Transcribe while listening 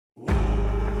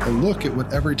look at what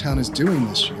Everytown is doing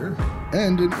this year,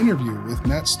 and an interview with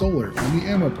Matt Stoller on the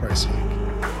ammo price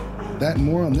hike. That and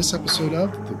more on this episode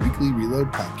of the Weekly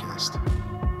Reload Podcast.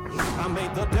 I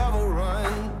made the devil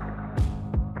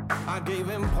run. I gave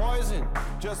him poison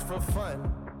just for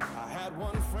fun. I had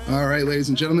one friend. All right, ladies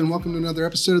and gentlemen, welcome to another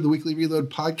episode of the Weekly Reload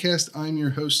Podcast. I'm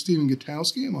your host, Stephen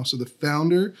Gutowski. I'm also the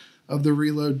founder of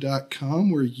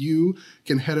thereload.com, where you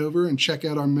can head over and check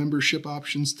out our membership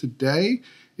options today.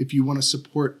 If you want to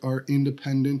support our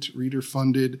independent,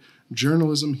 reader-funded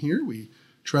journalism here, we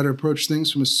try to approach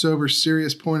things from a sober,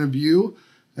 serious point of view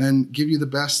and give you the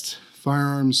best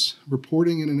firearms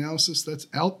reporting and analysis that's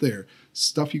out there,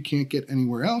 stuff you can't get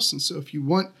anywhere else. And so if you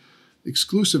want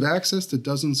exclusive access to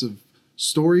dozens of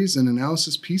stories and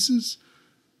analysis pieces,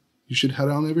 you should head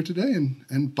on over today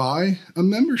and buy a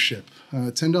membership.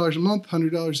 $10 a month,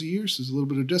 $100 a year, so there's a little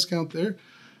bit of discount there.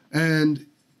 And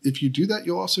if you do that,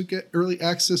 you'll also get early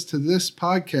access to this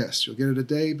podcast. You'll get it a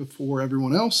day before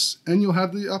everyone else, and you'll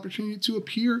have the opportunity to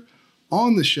appear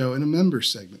on the show in a member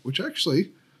segment, which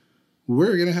actually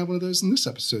we're going to have one of those in this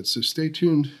episode. So stay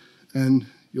tuned, and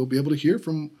you'll be able to hear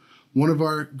from one of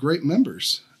our great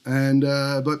members. And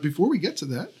but before we get to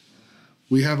that,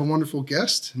 we have a wonderful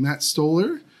guest, Matt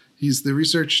Stoller. He's the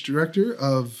research director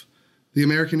of the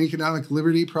American Economic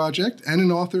Liberty Project and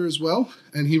an author as well.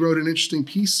 And he wrote an interesting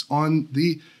piece on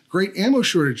the great ammo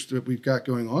shortage that we've got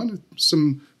going on,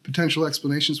 some potential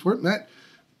explanations for it. Matt,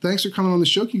 thanks for coming on the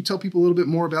show. Can you tell people a little bit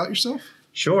more about yourself?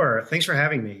 Sure. Thanks for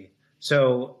having me.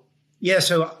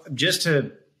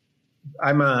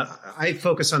 I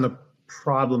focus on the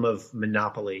problem of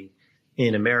monopoly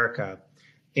in America.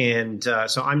 And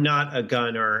so I'm not a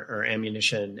gun or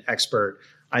ammunition expert.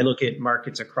 I look at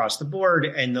markets across the board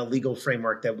and the legal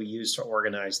framework that we use to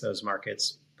organize those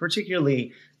markets,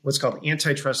 particularly what's called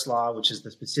antitrust law, which is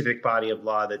the specific body of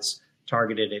law that's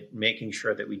targeted at making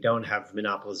sure that we don't have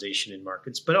monopolization in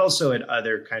markets, but also at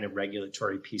other kind of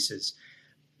regulatory pieces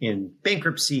in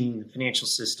bankruptcy, in the financial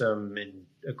system, and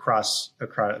across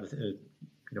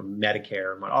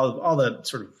Medicare, and all the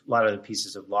sort of a lot of the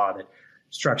pieces of law that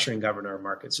structure and govern our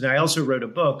markets. And I also wrote a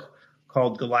book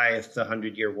called Goliath: The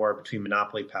 100-Year War Between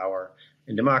Monopoly Power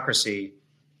and Democracy,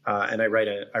 and I write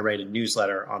a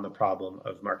newsletter on the problem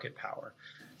of market power.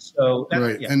 So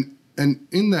right, yeah. And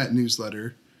in that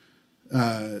newsletter,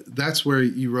 that's where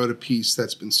you wrote a piece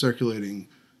that's been circulating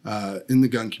in the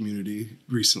gun community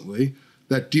recently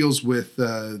that deals with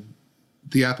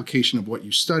the application of what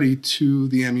you study to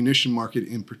the ammunition market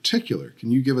in particular. Can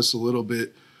you give us a little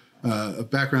bit of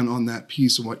background on that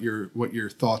piece and what your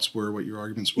thoughts were, what your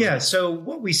arguments were? Yeah. So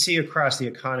what we see across the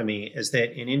economy is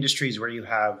that in industries where you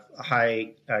have a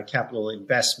high capital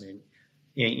investment,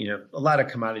 a lot of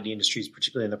commodity industries,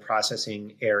 particularly in the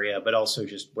processing area, but also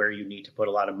just where you need to put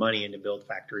a lot of money in to build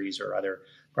factories or other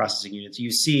processing units,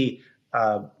 you see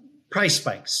price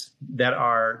spikes that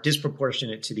are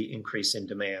disproportionate to the increase in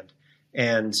demand.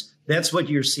 And that's what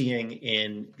you're seeing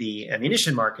in the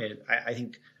ammunition market. I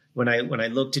think when I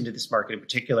looked into this market in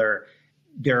particular,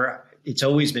 it's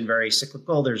always been very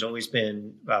cyclical. There's always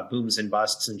been booms and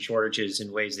busts and shortages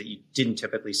in ways that you didn't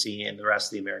typically see in the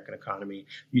rest of the American economy.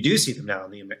 You do see them now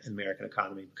in the American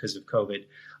economy because of COVID.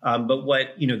 But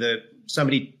what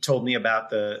somebody told me about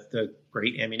the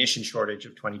great ammunition shortage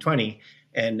of 2020,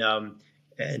 and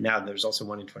now there's also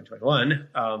one in 2021.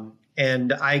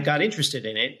 And I got interested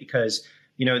in it because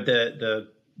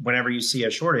whenever you see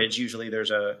a shortage, usually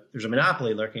there's a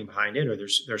monopoly lurking behind it, or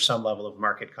there's some level of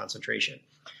market concentration.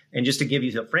 And just to give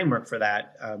you the framework for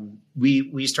that,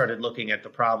 we started looking at the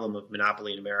problem of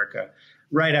monopoly in America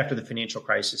right after the financial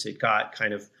crisis. It got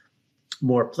kind of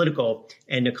more political,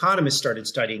 and economists started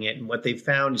studying it. And what they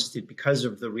found is that because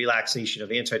of the relaxation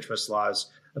of antitrust laws,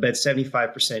 about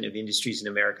 75% of industries in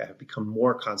America have become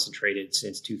more concentrated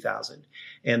since 2000.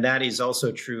 And that is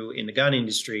also true in the gun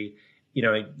industry.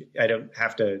 I don't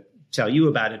have to tell you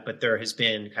about it, but there has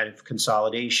been kind of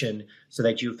consolidation so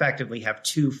that you effectively have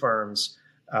two firms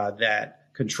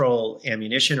that control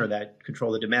ammunition, or that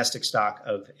control the domestic stock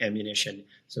of ammunition,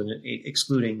 so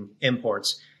excluding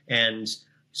imports. And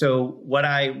so what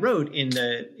I wrote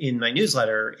in my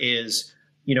newsletter is,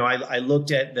 I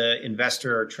looked at the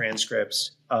investor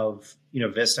transcripts of,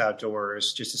 Vista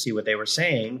Outdoors just to see what they were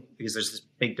saying, because there's this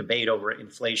big debate over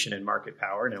inflation and market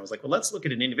power. And I was like, well, let's look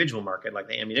at an individual market like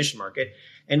the ammunition market.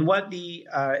 And what the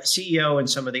CEO and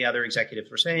some of the other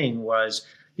executives were saying was,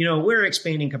 we're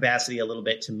expanding capacity a little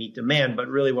bit to meet demand, but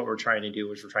really what we're trying to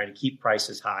do is we're trying to keep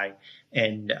prices high.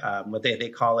 And what they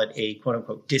call it a quote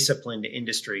unquote disciplined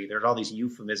industry. There's all these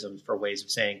euphemisms for ways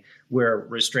of saying we're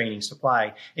restraining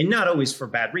supply, and not always for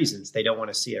bad reasons. They don't want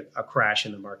to see a crash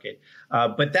in the market.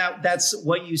 But that's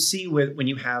what you see when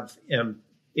you have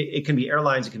it can be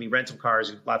airlines, it can be rental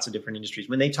cars, lots of different industries.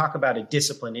 When they talk about a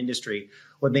disciplined industry,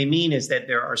 what they mean is that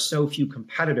there are so few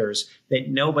competitors that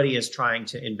nobody is trying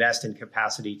to invest in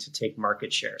capacity to take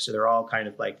market share. So they're all kind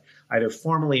of like either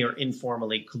formally or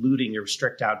informally colluding to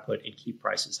restrict output and keep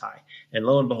prices high. And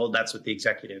lo and behold, that's what the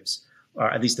executives,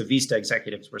 or at least the Vista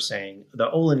executives, were saying.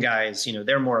 The Olin guys,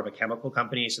 they're more of a chemical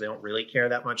company, so they don't really care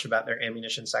that much about their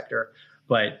ammunition sector.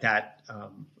 But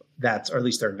that's, or at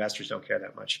least their investors don't care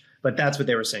that much. But that's what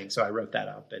they were saying. So I wrote that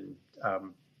up, and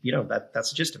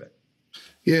that's the gist of it.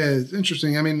 Yeah, it's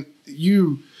interesting. I mean,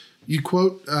 you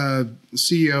quote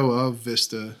CEO of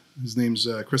Vista, his name's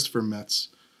Christopher Metz,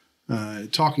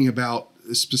 talking about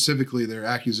specifically their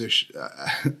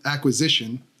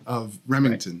acquisition of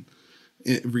Remington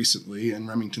recently, and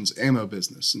Remington's ammo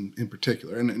business in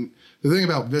particular. And the thing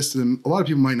about Vista, a lot of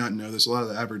people might not know this. A lot of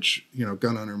the average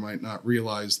gun owner might not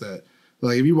realize that.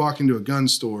 Like if you walk into a gun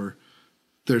store,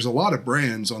 there's a lot of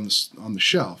brands on the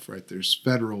shelf, right? There's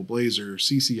Federal, Blazer,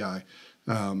 CCI,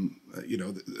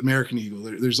 American Eagle.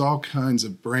 There's all kinds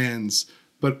of brands,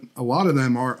 but a lot of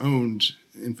them are owned,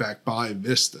 in fact, by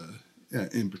Vista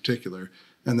in particular.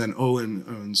 And then Olin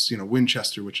owns,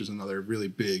 Winchester, which is another really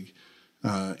big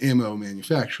ammo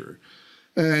manufacturer.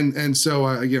 And so,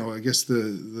 I guess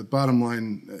the bottom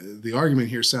line, the argument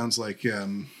here sounds like,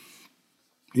 and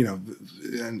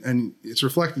it's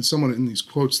reflected somewhat in these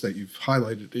quotes that you've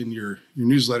highlighted in your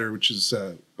newsletter, which is,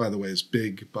 by the way, is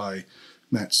big by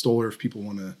Matt Stoller. If people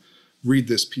want to read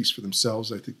this piece for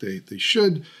themselves, I think they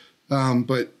should.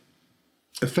 But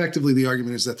effectively, the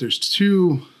argument is that there's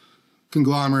two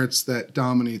conglomerates that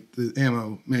dominate the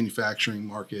ammo manufacturing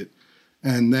market,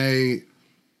 and they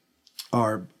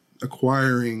are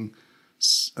acquiring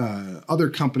other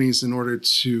companies in order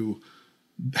to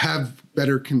have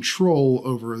better control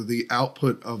over the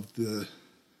output of the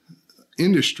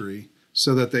industry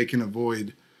so that they can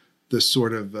avoid the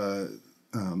sort of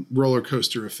roller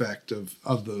coaster effect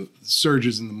of the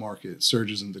surges in the market,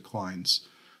 surges and declines,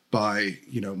 by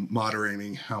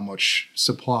moderating how much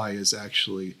supply is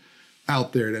actually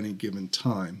out there at any given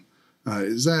time.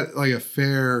 Is that like a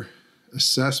fair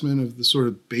assessment of the sort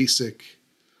of basic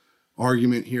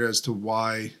argument here as to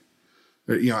why,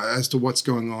 as to what's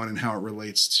going on and how it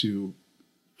relates to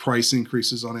price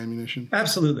increases on ammunition?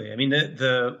 Absolutely. I mean,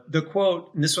 the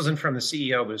quote, and this wasn't from the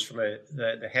CEO, but it was from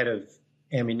the head of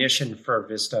ammunition for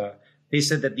Vista. They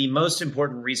said that the most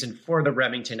important reason for the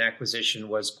Remington acquisition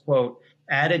was, quote,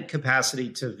 added capacity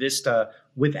to Vista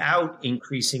without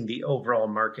increasing the overall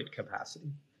market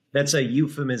capacity. That's a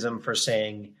euphemism for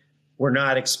saying we're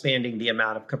not expanding the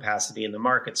amount of capacity in the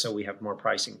market, so we have more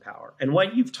pricing power. And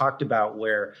what you've talked about,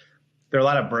 where there are a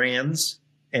lot of brands,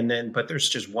 but there's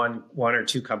just one or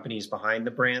two companies behind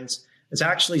the brands, is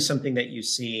actually something that you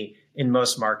see in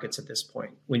most markets at this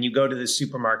point. When you go to the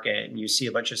supermarket and you see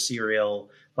a bunch of cereal,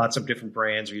 lots of different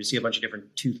brands, or you see a bunch of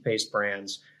different toothpaste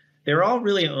brands, they're all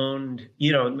really owned,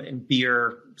 and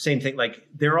beer, same thing. Like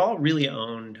they're all really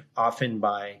owned often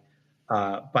by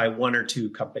one or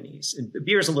two companies. And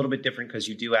beer is a little bit different because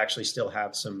you do actually still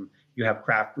have you have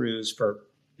craft brews for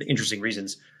interesting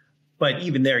reasons. But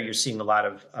even there, you're seeing a lot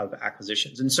of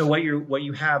acquisitions. And so what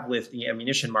you have with the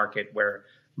ammunition market, where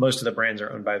most of the brands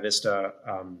are owned by Vista,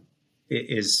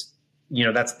 is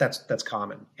that's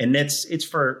common, and it's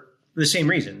for the same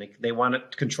reason. They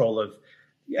want control of.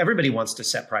 Everybody wants to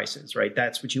set prices, right?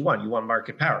 That's what you want. You want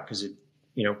market power because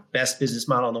best business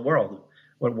model in the world.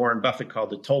 What Warren Buffett called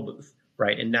the toll booth,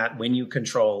 right? And not when you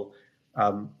control,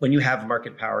 when you have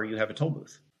market power, you have a toll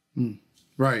booth.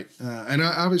 Right. And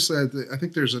obviously, I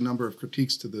think there's a number of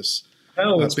critiques to this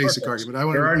basic argument.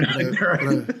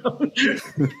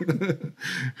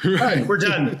 Right. We're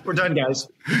done. We're done, guys.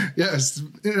 Yes.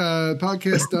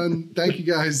 Podcast done. Thank you,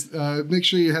 guys. Make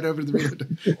sure you head over to the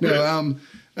Reload.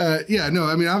 I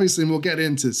mean, obviously, and we'll get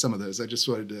into some of those. I just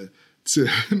wanted to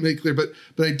make clear. But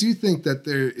I do think that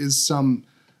there is some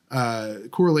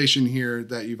correlation here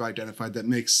that you've identified that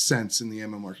makes sense in the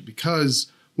ammo market, because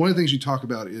one of the things you talk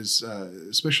about is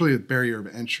especially a barrier of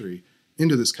entry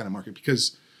into this kind of market,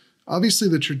 because obviously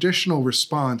the traditional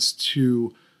response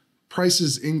to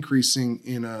prices increasing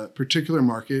in a particular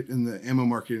market, in the ammo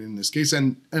market in this case,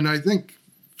 and I think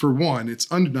for one,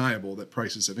 it's undeniable that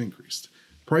prices have increased.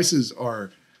 Prices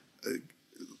are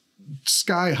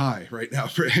sky high right now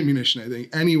for ammunition. I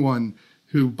think anyone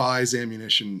who buys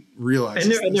ammunition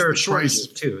realizes. And there are shortages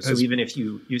too. So even if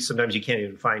you sometimes you can't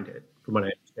even find it, from what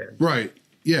I understand. Right.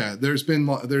 Yeah. There's been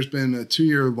a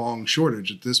 2-year long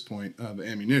shortage at this point of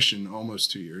ammunition,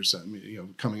 almost 2 years. I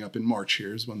mean, coming up in March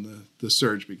here is when the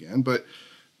surge began. But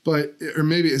or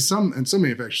maybe some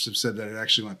manufacturers have said that it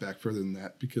actually went back further than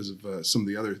that because of some of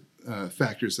the other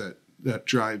factors that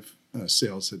drive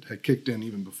sales had kicked in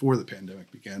even before the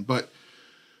pandemic began. But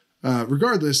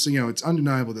regardless, it's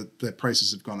undeniable that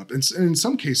prices have gone up, and in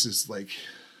some cases,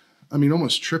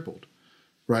 almost tripled.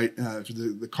 Right,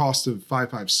 the cost of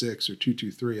 5.56 or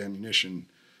 2.23 ammunition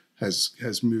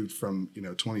has moved from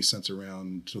 20 cents a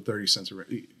round to 30 cents a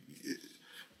round.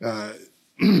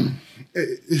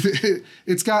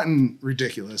 It's gotten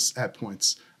ridiculous at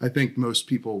points. I think most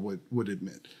people would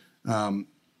admit,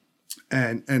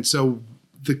 and so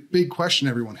the big question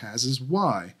everyone has is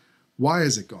why? Why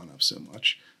has it gone up so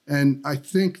much? And I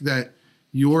think that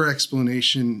your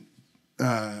explanation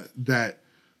that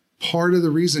part of the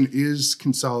reason is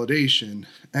consolidation,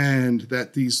 and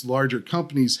that these larger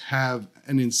companies have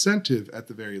an incentive, at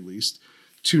the very least,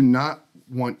 to not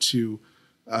want to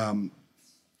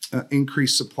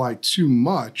increase supply too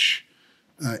much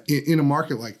in a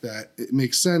market like that. It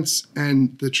makes sense.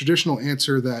 And the traditional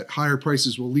answer that higher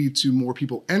prices will lead to more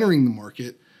people entering the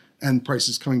market and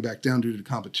prices coming back down due to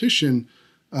competition,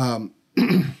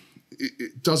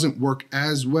 it doesn't work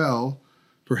as well,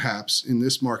 perhaps, in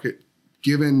this market,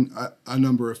 given a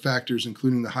number of factors,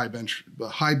 including the high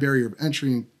barrier of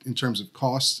entry in terms of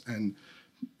costs and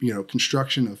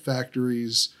construction of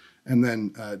factories, and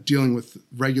then dealing with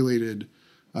regulated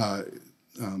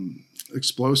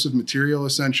explosive material,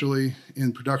 essentially,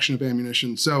 in production of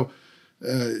ammunition. So,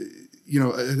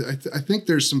 I think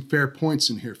there's some fair points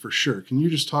in here for sure. Can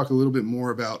you just talk a little bit more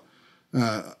about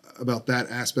that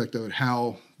aspect of it,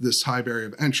 how this high barrier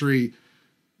of entry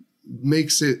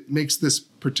makes this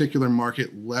particular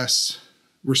market less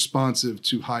responsive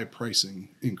to high pricing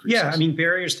increases? Yeah, I mean,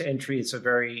 barriers to entry, it's a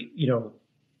very,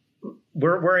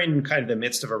 we're in kind of the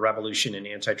midst of a revolution in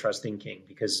antitrust thinking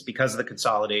because of the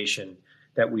consolidation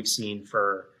that we've seen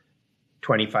for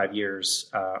 25 years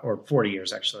or 40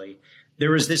 years, actually.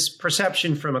 There was this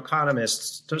perception from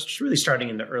economists, just really starting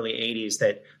in the early 80s,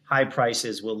 that high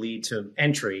prices will lead to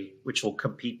entry, which will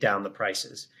compete down the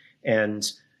prices.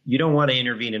 And you don't want to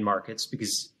intervene in markets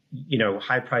because,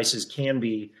 high prices can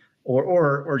be,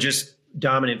 or just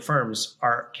dominant firms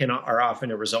are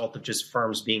often a result of just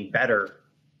firms being better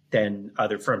than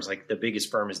other firms. Like the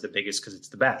biggest firm is the biggest because it's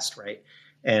the best, right?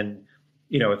 And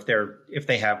if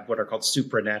they have what are called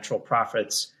supernatural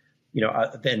profits,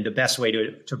 then the best way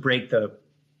to break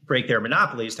their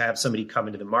monopoly is to have somebody come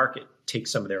into the market, take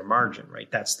some of their margin, right?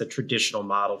 That's the traditional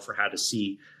model for how to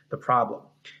see the problem.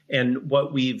 And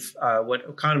what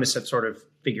economists have sort of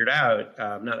figured out,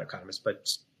 not economists, but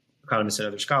economists and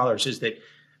other scholars, is that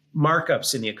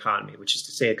markups in the economy, which is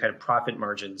to say kind of profit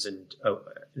margins and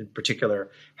in particular,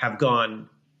 have gone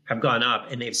up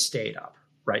and they've stayed up,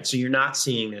 right? So you're not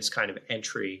seeing this kind of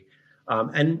entry.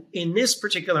 And in this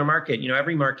particular market,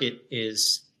 every market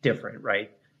is different, right?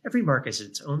 Every market is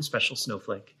its own special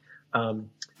snowflake. In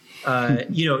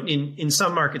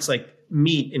some markets like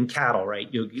meat and cattle,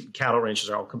 right? Cattle ranchers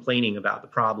are all complaining about the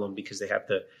problem because they have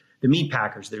the meat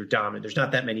packers that are dominant. There's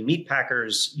not that many meat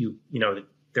packers.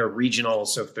 They're regional.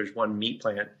 So if there's one meat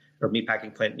plant or meat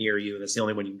packing plant near you, that's the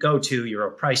only one you can go to. You're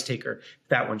a price taker. If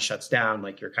that one shuts down,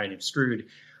 you're kind of screwed.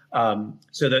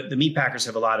 So the meat packers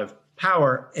have a lot of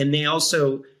power, and they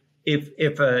also,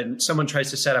 if someone tries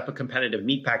to set up a competitive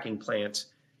meat packing plant,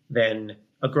 then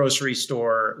a grocery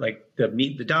store, like the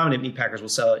dominant meat packers will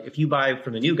sell it. If you buy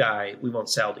from the new guy, we won't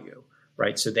sell to you,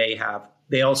 right? So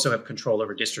they also have control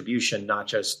over distribution, not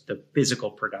just the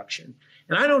physical production.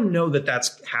 And I don't know that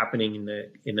that's happening in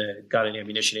the gun and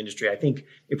ammunition industry. I think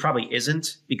it probably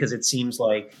isn't, because it seems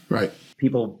like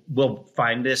people will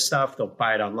find this stuff, they'll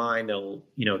buy it online,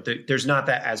 there's not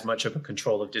that as much of a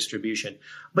control of distribution.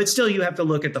 But still, you have to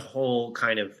look at the whole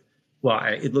kind of,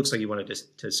 it looks like you wanted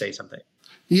to say something.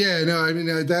 Yeah, no, I mean,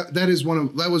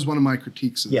 that was one of my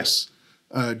critiques of this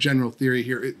general theory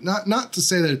here. Not to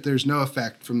say that there's no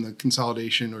effect from the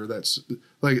consolidation, or that's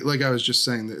like I was just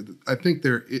saying, that I think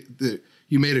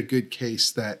you made a good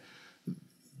case that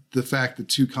the fact that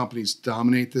two companies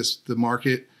dominate the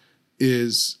market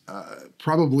is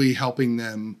probably helping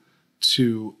them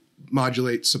to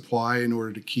modulate supply in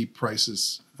order to keep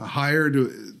prices higher.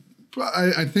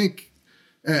 I think.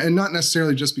 And not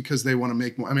necessarily just because they want to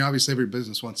make more. I mean, obviously every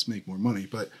business wants to make more money,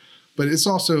 but it's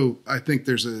also, I think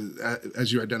there's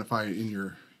as you identify in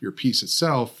your piece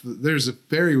itself, there's a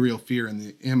very real fear in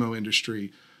the ammo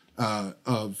industry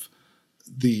of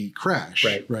the crash,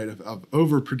 right, of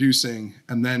overproducing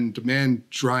and then demand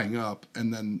drying up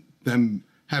and then them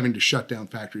having to shut down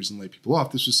factories and lay people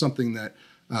off. This was something that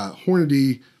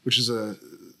Hornady, which is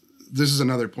this is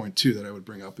another point too that I would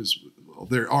bring up is, well,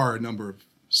 there are a number of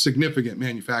significant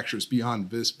manufacturers beyond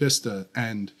Vista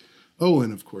and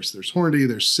Olin. Of course, there's Hornady,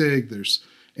 there's Sig, there's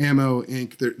Ammo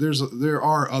Inc. There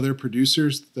are other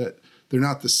producers that they're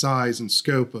not the size and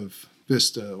scope of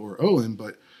Vista or Olin,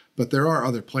 but there are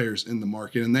other players in the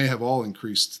market, and they have all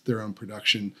increased their own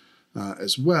production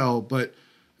as well. But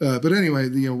anyway,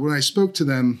 when I spoke to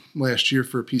them last year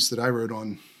for a piece that I wrote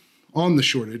on the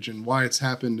shortage and why it's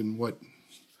happened and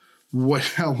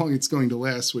how long it's going to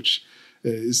last, which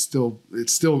is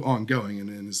still ongoing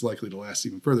and is likely to last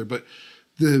even further. But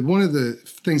one of the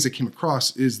things that came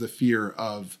across is the fear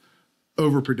of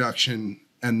overproduction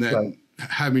and then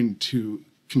having to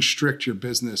constrict your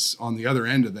business on the other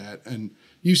end of that. And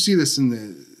you see this in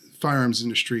the firearms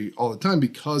industry all the time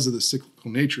because of the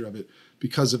cyclical nature of it,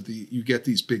 because of you get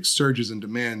these big surges in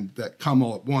demand that come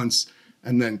all at once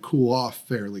and then cool off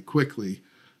fairly quickly.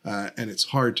 And it's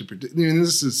hard to predict. I mean,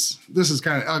 this is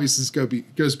kind of obviously this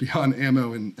goes beyond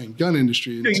ammo and gun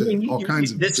industry into all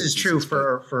kinds of. This is true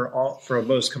for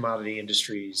most commodity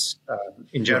industries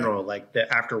in general. Like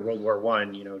after World War I,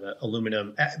 the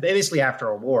aluminum. Basically, after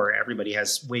a war, everybody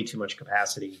has way too much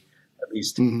capacity, at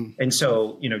least, and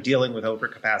so dealing with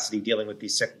overcapacity, dealing with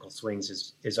these cyclical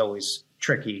swings is always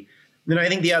tricky. And then I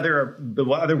think the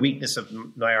other weakness of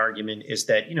my argument is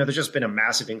that, there's just been a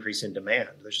massive increase in demand.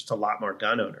 There's just a lot more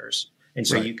gun owners. And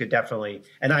so you could definitely,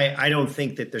 and I don't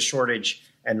think that the shortage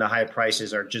and the high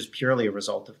prices are just purely a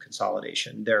result of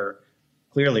consolidation. They're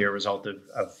clearly a result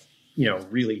of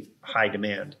really high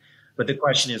demand. But the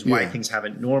question is why things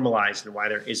haven't normalized and why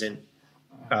there isn't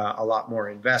a lot more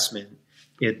investment.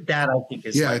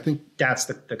 I think that's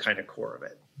the kind of core of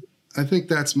it. I think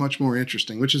that's much more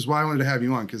interesting, which is why I wanted to have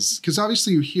you on, because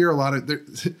obviously you hear a lot of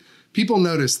people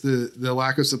notice the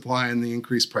lack of supply and the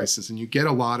increased prices, and you get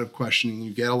a lot of questioning,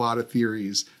 you get a lot of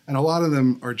theories, and a lot of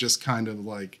them are just kind of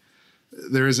like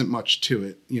there isn't much to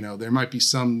it. There might be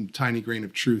some tiny grain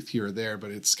of truth here or there,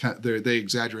 but it's they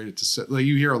exaggerate it to.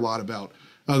 You hear a lot about,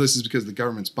 this is because the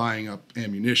government's buying up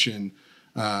ammunition,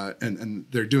 and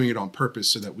they're doing it on purpose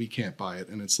so that we can't buy it,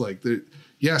 and it's like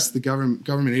yes, the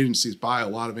government agencies buy a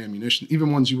lot of ammunition,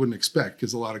 even ones you wouldn't expect,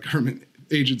 because a lot of government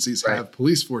agencies have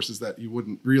police forces that you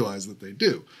wouldn't realize that they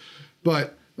do,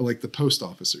 but like the post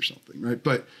office or something, right?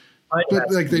 But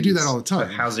like they do that all the time.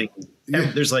 Housing,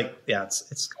 there's it's kind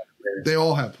of weird. They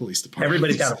all have police departments.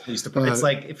 Everybody's got a police department. It's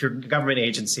like if you're a government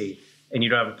agency and you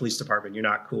don't have a police department, you're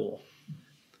not cool.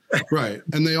 Right.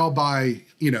 And they all buy,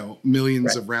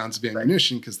 millions of rounds of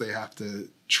ammunition because they have to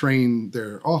train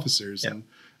their officers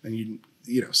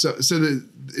so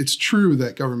it's true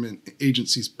that government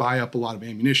agencies buy up a lot of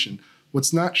ammunition.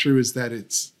 What's not true is that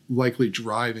it's likely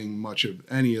driving much of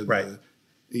any of the,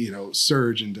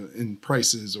 surge in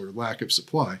prices or lack of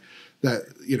supply. That,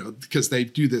 because they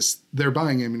do this, they're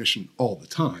buying ammunition all the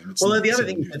time. The other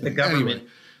thing is that the government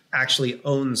actually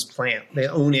owns they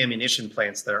own ammunition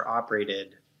plants that are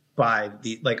operated by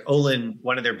Olin.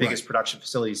 One of their biggest production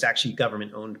facilities is actually a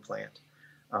government-owned plant.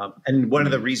 And one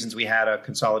of the reasons we had a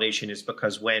consolidation is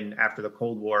because after the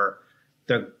Cold War,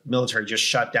 the military just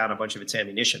shut down a bunch of its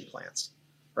ammunition plants,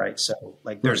 right? So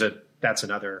that's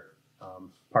another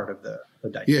part of the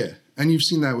dynamic. Yeah, and you've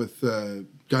seen that with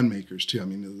gun makers too. I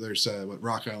mean, there's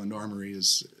Rock Island Armory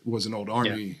was an old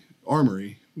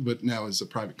armory, but now is a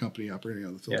private company operating out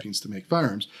of the Philippines to make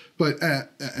firearms. But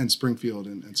and Springfield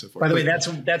and so forth. By the way, that's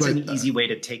an easy way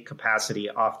to take capacity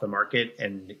off the market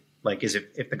and. Is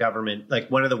if the government,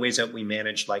 one of the ways that we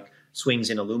managed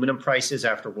swings in aluminum prices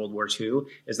after World War II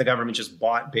is the government just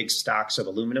bought big stocks of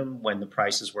aluminum when the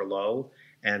prices were low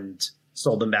and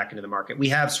sold them back into the market. We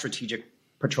have strategic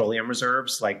petroleum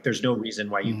reserves. There's no reason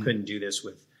why you couldn't do this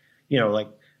with,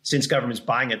 since government's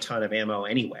buying a ton of ammo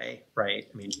anyway, right?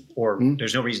 I mean,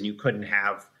 there's no reason you couldn't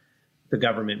have the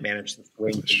government manage the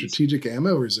swing. Strategic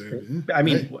ammo reserve. Yeah. I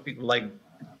mean,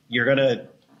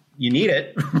 you need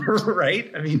it,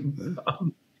 right? I mean,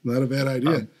 not a bad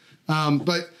idea.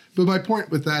 But my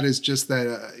point with that is just that,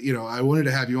 I wanted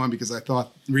to have you on because I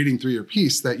thought reading through your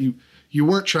piece that you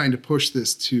weren't trying to push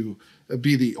this to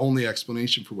be the only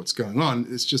explanation for what's going on.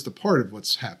 It's just a part of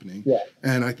what's happening. Yeah.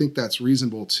 And I think that's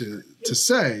reasonable to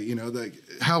say,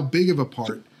 how big of a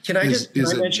part is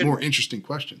a more interesting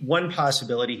question. One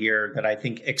possibility here that I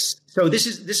think, so this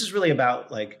is really about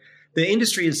the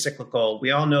industry is cyclical.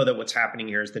 We all know that what's happening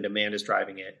here is the demand is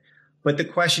driving it. But the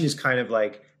question is kind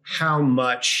of how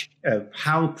much,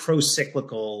 how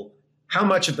pro-cyclical, how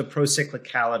much of the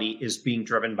pro-cyclicality is being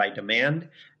driven by demand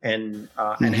and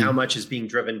how much is being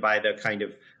driven by the kind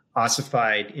of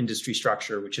ossified industry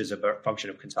structure, which is a function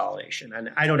of consolidation. And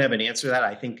I don't have an answer to that.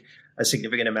 I think a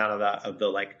significant amount of the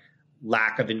like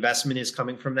lack of investment is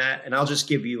coming from that. And I'll just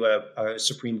give you a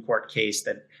Supreme Court case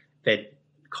that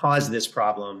caused this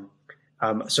problem.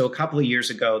 So a couple of years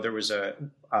ago, there was a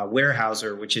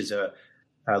Weyerhaeuser, which is a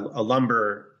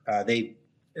lumber.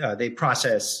 They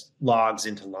process logs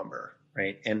into lumber,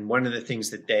 right? And one of the things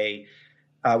that they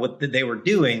were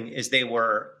doing is they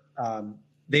were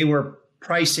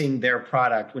pricing their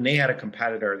product when they had a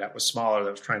competitor that was smaller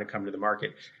that was trying to come to the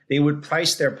market. They would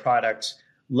price their product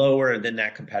lower than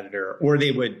that competitor, or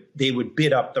they would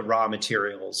bid up the raw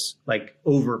materials, like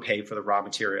overpay for the raw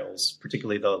materials,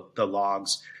 particularly the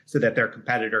logs, so that their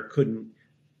competitor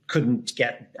couldn't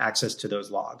get access to those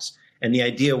logs. And the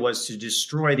idea was to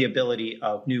destroy the ability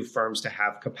of new firms to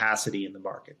have capacity in the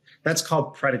market. That's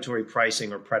called predatory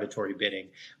pricing or predatory bidding,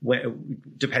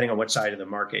 depending on what side of the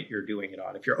market you're doing it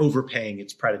on. If you're overpaying,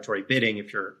 it's predatory bidding.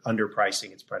 If you're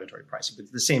underpricing, it's predatory pricing. But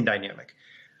it's the same dynamic.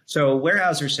 So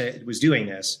Weyerhaeuser was doing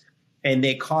this, and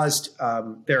they caused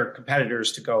their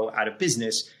competitors to go out of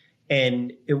business.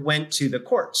 And it went to the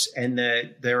courts, and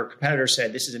their competitor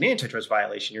said, this is an antitrust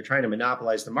violation. You're trying to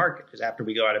monopolize the market because after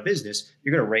we go out of business,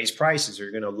 you're going to raise prices or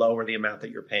you're going to lower the amount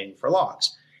that you're paying for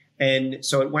logs. And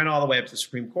so it went all the way up to the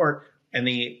Supreme Court, and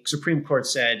the Supreme Court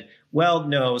said, well,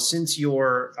 no, since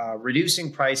you're reducing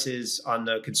prices on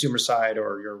the consumer side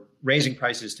or you're raising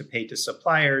prices to pay to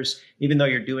suppliers, even though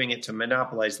you're doing it to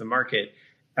monopolize the market,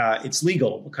 it's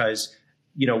legal because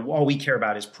all we care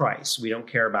about is price. We don't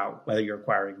care about whether you're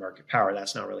acquiring market power.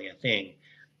 That's not really a thing.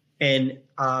 And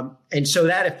so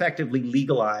that effectively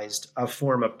legalized a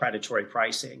form of predatory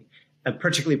pricing, and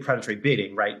particularly predatory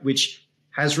bidding, right? Which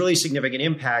has really significant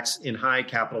impacts in high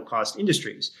capital cost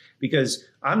industries, because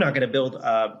I'm not going to build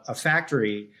a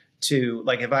factory to,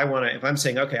 like, if I'm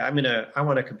saying, okay, I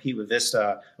want to compete with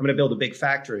Vista, I'm going to build a big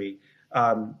factory.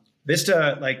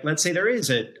 Vista, like, let's say there is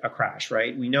a crash,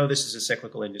 right? We know this is a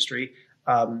cyclical industry.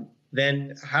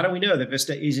 Then how do we know that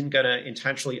Vista isn't going to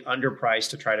intentionally underprice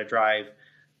to try to drive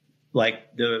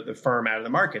like the firm out of the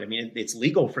market? I mean, it's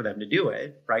legal for them to do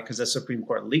it, right? Because the Supreme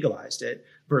Court legalized it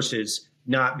versus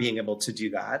not being able to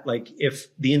do that. Like, if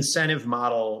the incentive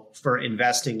model for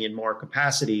investing in more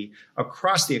capacity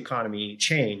across the economy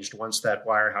changed once that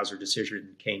Weyerhaeuser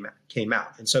decision came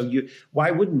out. And so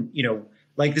why wouldn't,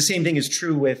 like, the same thing is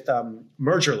true with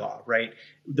merger law, right?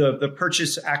 The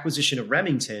purchase acquisition of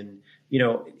Remington,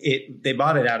 they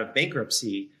bought it out of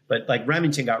bankruptcy, but like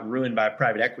Remington got ruined by a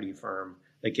private equity firm.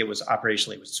 Like, it was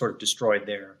sort of destroyed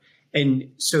there.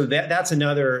 And so that's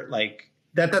another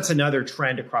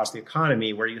trend across the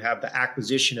economy, where you have the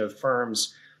acquisition of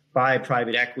firms by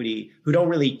private equity who don't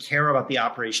really care about the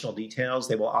operational details.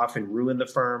 They will often ruin the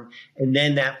firm. And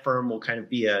then that firm will kind of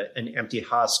be an empty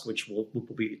husk, which will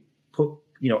be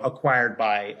acquired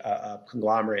by a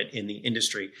conglomerate in the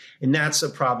industry. And that's a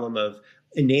problem of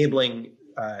enabling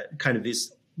kind of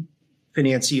these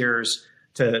financiers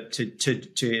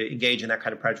to engage in that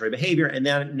kind of predatory behavior, and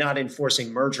then not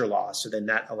enforcing merger laws. So then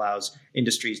that allows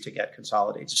industries to get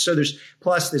consolidated. So there's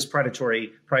plus this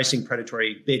predatory pricing,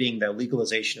 predatory bidding, the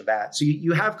legalization of that. So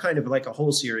you have kind of like a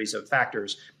whole series of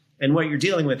factors. And what you're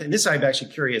dealing with, and this I'm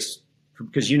actually curious,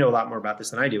 because you know a lot more about this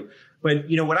than I do. But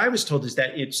what I was told is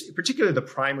that it's particularly the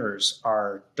primers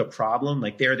are the problem.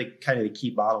 Like, they're the kind of the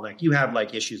key bottleneck. You have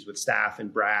like issues with staff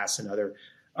and brass and other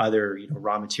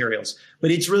raw materials, but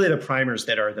it's really the primers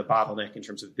that are the bottleneck in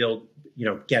terms of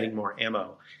getting more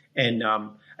ammo. And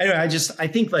anyway, I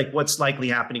think like what's likely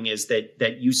happening is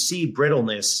that you see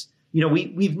brittleness.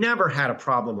 We've never had a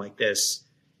problem like this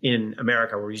in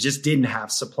America, where we just didn't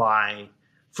have supply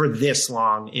for this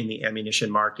long in the ammunition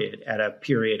market at a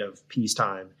period of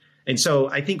peacetime. And so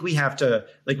I think we have to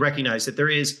like recognize that there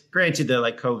is, granted that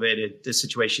like COVID, this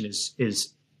situation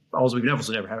is also, we've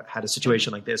never had a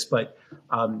situation like this, but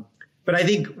I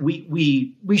think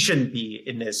we shouldn't be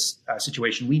in this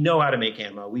situation. We know how to make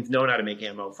ammo. We've known how to make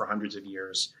ammo for hundreds of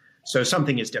years. So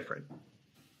something is different.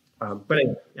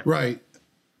 Right.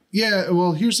 Yeah.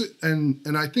 Well,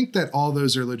 and I think that all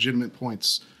those are legitimate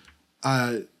points.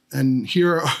 And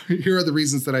here are the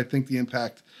reasons that I think the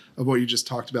impact of what you just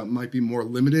talked about might be more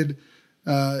limited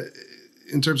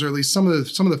in terms of at least some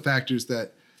of the factors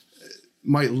that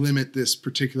might limit this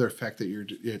particular effect that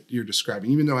you're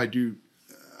describing. Even though I do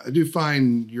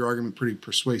find your argument pretty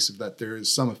persuasive that there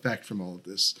is some effect from all of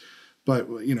this, but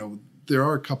there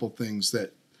are a couple things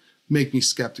that make me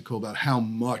skeptical about how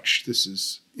much this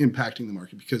is impacting the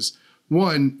market. Because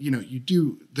one,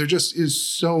 there just is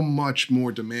so much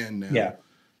more demand now. Yeah.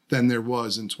 than there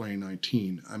was in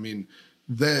 2019. I mean,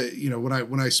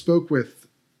 when I spoke with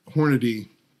Hornady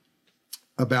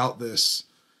about this,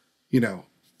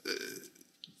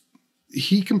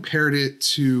 he compared it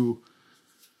to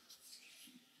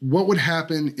what would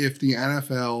happen if the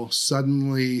NFL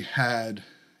suddenly had,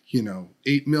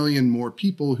 8 million more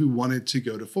people who wanted to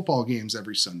go to football games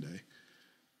every Sunday.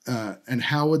 And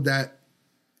how would that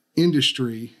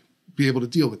industry be able to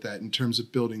deal with that in terms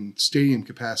of building stadium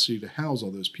capacity to house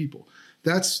all those people?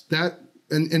 And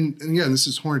again, this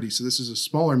is Hornady, so this is a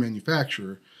smaller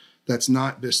manufacturer that's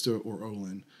not Vista or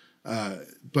Olin,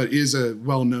 but is a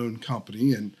well-known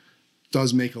company and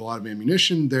does make a lot of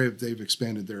ammunition. They've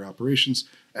expanded their operations,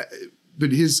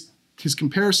 but his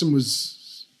comparison was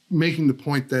making the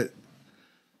point that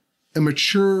a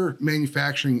mature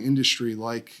manufacturing industry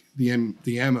like the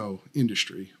ammo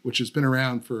industry, which has been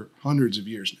around for hundreds of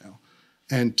years now,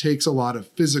 and takes a lot of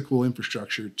physical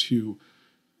infrastructure to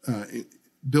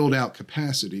build out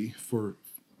capacity for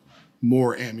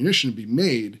more ammunition to be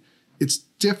made, it's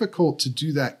difficult to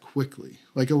do that quickly.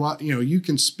 Like you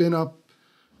can spin up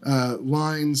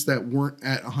lines that weren't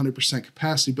at 100%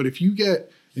 capacity, but if you get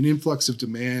an influx of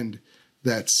demand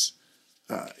that's,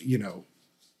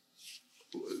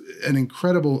 an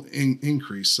incredible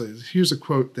increase. So here's a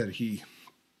quote that he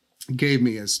gave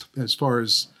me as far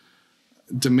as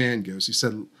demand goes. He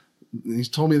said, he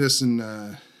told me this in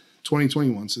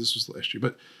 2021, so this was last year,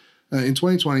 but in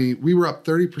 2020, we were up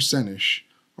 30%-ish.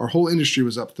 Our whole industry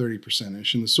was up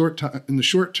 30%-ish. In the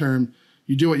short term,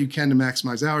 you do what you can to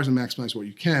maximize hours and maximize what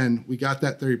you can. We got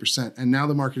that 30%, and now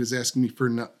the market is asking me for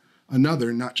not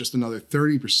just another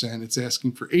 30%. It's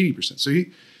asking for 80%. So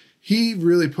he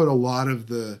really put a lot of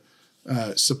the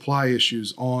supply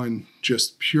issues on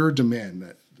just pure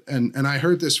demand. And I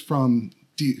heard this from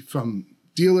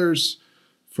dealers,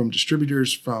 from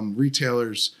distributors, from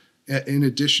retailers, in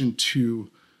addition to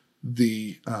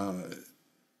the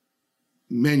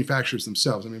manufacturers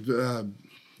themselves. I mean,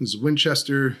 this is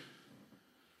Winchester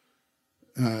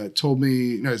told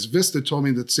me, Vista told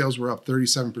me that sales were up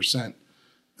 37%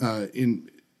 in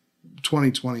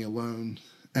 2020 alone,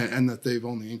 and that they've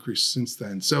only increased since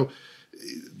then. So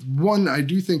one, I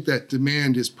do think that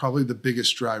demand is probably the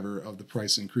biggest driver of the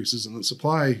price increases and the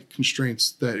supply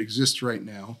constraints that exist right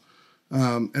now.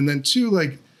 And then two,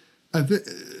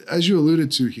 as you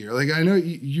alluded to here, I know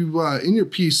you in your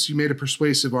piece, you made a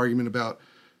persuasive argument about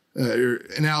or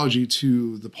analogy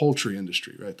to the poultry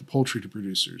industry, right? The poultry to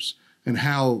producers, and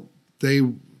how they,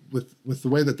 with the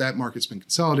way that market's been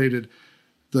consolidated,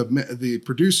 the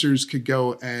producers could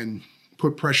go and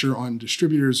put pressure on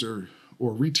distributors or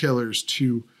retailers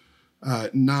to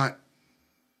not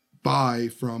buy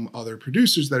from other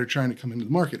producers that are trying to come into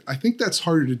the market. I think that's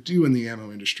harder to do in the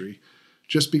ammo industry,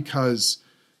 just because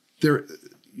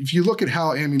if you look at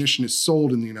how ammunition is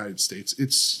sold in the United States,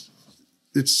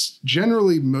 it's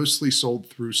generally mostly sold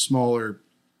through smaller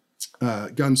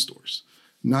gun stores,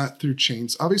 not through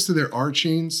chains. Obviously, there are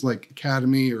chains like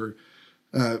Academy or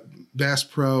Bass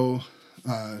Pro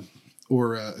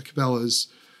or Cabela's,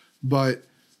 but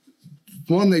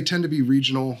one, they tend to be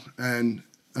regional, and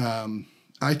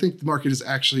I think the market has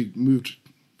actually moved.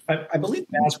 I believe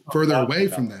Bass Pro further away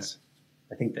from that.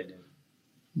 I think they did.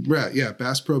 Right, yeah.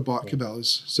 Bass Pro bought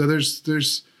Cabela's, so there's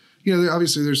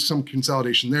obviously there's some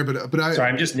consolidation there, but Sorry,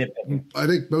 I'm just nitpicking. I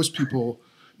think most people.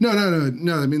 No.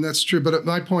 I mean, that's true, but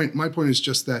my point is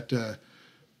just that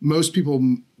most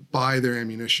people buy their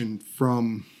ammunition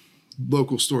from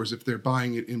local stores if they're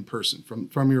buying it in person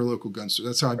from your local gun store.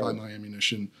 That's how I buy my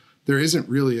ammunition. There isn't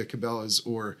really a Cabela's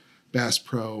or Bass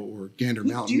Pro or Gander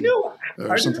Mountain. Do you know,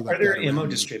 are there ammo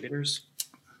distributors?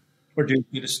 Or do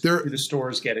the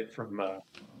stores get it from?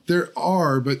 There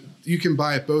are, but you can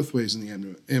buy it both ways in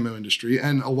the ammo industry.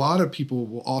 And a lot of people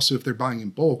will also, if they're buying in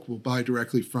bulk, will buy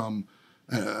directly from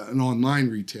an online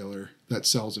retailer that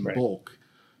sells in bulk.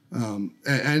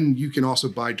 And you can also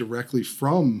buy directly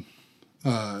from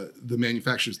the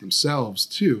manufacturers themselves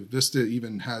too. Vista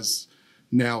even has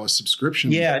now a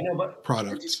subscription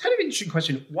product. It's kind of an interesting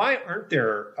question. Why aren't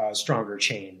there stronger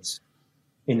chains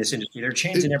in this industry? There are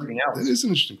chains in everything else. It is an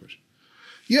interesting question.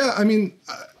 Yeah, I mean,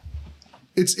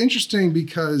 it's interesting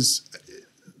because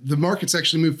the market's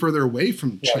actually moved further away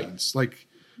from chains. Like,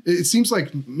 it seems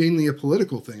like mainly a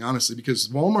political thing, honestly, because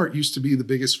Walmart used to be the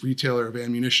biggest retailer of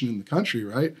ammunition in the country,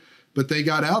 right? But they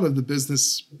got out of the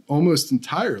business almost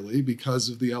entirely because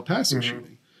of the El Paso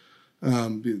shooting,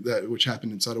 which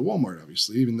happened inside of Walmart,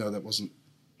 obviously, even though that wasn't,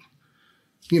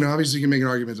 obviously you can make an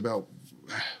argument about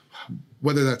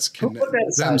whether that's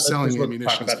them selling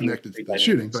ammunition is connected to the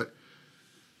shooting.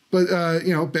 But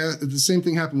the same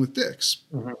thing happened with Dick's.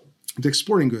 Dick's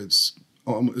Sporting Goods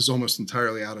is almost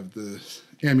entirely out of the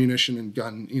ammunition and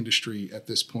gun industry at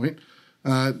this point,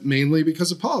 mainly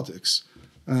because of politics.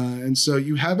 And so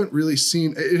you haven't really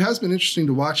seen, it has been interesting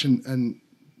to watch and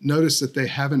notice that they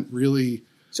haven't really.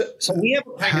 So we have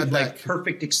a kind of like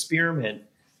perfect experiment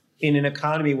in an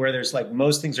economy where there's like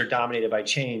most things are dominated by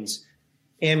chains.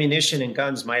 Ammunition and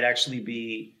guns might actually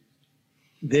be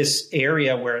this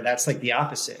area where that's like the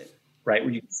opposite, right?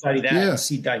 Where you can study that and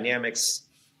see dynamics,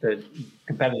 the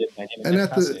competitive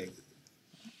dynamics.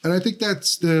 And I think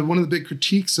that's one of the big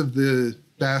critiques of the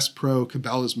Bass Pro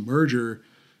Cabela's merger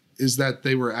is that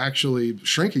they were actually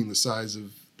shrinking the size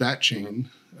of that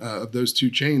chain, of those two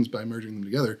chains by merging them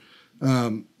together.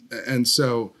 And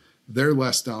so they're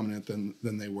less dominant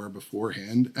than they were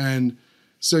beforehand. And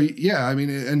so, yeah, I mean,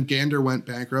 and Gander went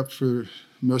bankrupt for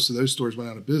most of those stores, went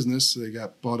out of business. So they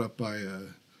got bought up by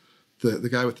the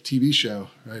guy with the TV show,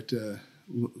 right?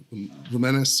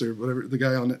 Lemenis or whatever, the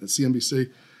guy on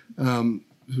CNBC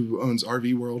who owns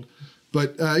RV World.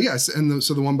 But yes, and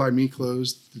so the one by me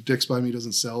closed. The Dick's by me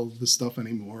doesn't sell this stuff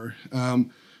anymore.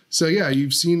 So yeah,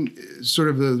 you've seen sort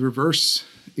of the reverse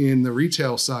in the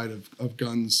retail side of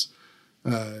guns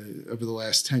over the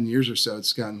last 10 years or so.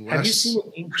 It's gotten less. Have you seen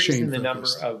an increase in the number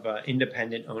of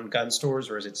independent-owned gun stores,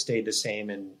 or has it stayed the same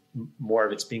and more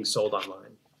of it's being sold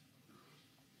online?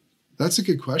 That's a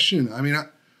good question. I mean,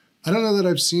 I don't know that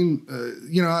I've seen.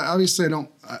 Obviously, I don't.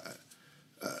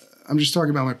 I'm just talking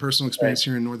about my personal experience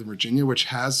here in Northern Virginia, which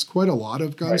has quite a lot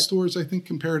of gun stores, I think,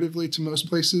 comparatively to most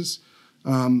places,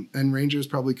 and Rangers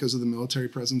probably because of the military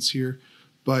presence here.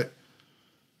 But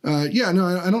I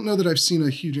don't know that I've seen a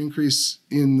huge increase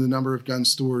in the number of gun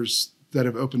stores that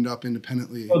have opened up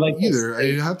independently either.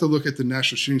 I have to look at the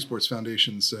National Shooting Sports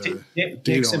Foundation's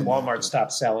Dick's and Walmart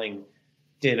stopped selling.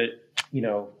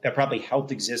 That probably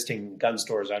helped existing gun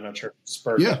stores. I'm not sure if it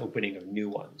spurred the opening of new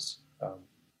ones.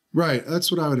 Right. That's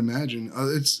what I would imagine.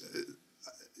 It's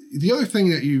the other thing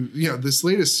that this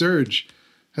latest surge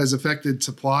has affected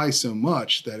supply so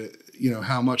much that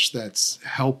how much that's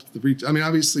helped the retail. I mean,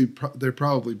 obviously they're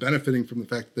probably benefiting from the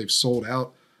fact that they've sold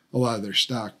out a lot of their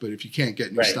stock, but if you can't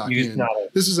get new stock in,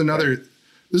 this is another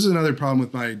problem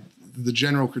with the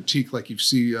general critique, like you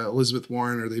see Elizabeth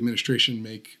Warren or the administration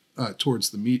make towards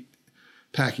the meat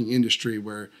packing industry,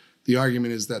 where the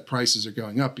argument is that prices are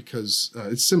going up because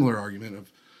it's a similar argument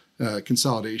of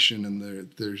consolidation, and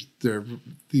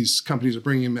these companies are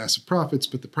bringing in massive profits,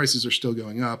 but the prices are still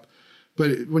going up.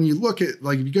 But when you look at,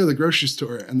 like, if you go to the grocery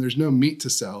store and there's no meat to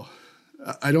sell,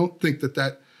 I don't think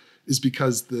that is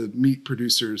because the meat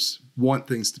producers want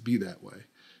things to be that way.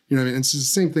 You know what I mean? It's the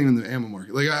same thing in the ammo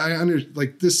market. Like I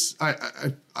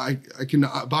can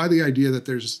buy the idea that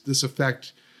there's this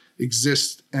effect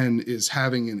exists and is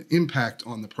having an impact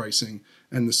on the pricing,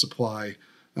 and the supply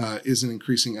isn't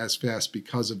increasing as fast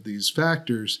because of these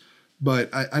factors.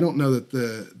 But I don't know that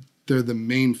they're the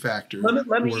main factor or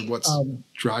what's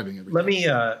driving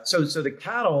everything. So the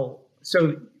cattle,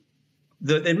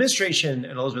 the administration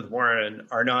and Elizabeth Warren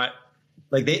are not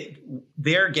like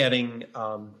they're getting.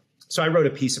 So I wrote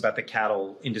a piece about the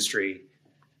cattle industry.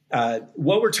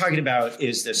 What we're talking about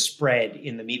is the spread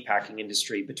in the meatpacking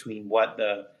industry between what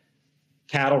the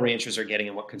cattle ranchers are getting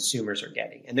and what consumers are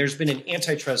getting. And there's been an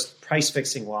antitrust price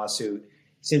fixing lawsuit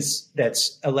that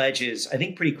alleges, I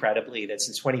think pretty credibly, that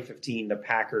since 2015, the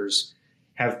packers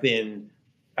have been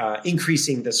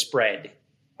increasing the spread.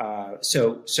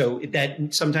 So that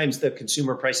sometimes the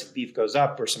consumer price of beef goes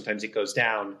up or sometimes it goes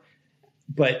down.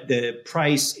 But the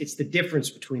price, it's the difference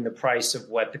between the price of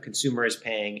what the consumer is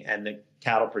paying and the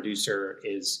cattle producer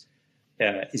is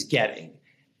getting.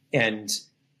 And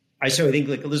I think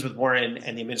like Elizabeth Warren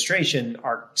and the administration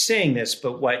are saying this,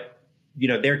 but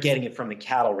they're getting it from the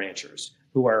cattle ranchers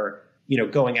who are,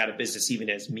 going out of business even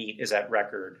as meat is at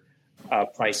record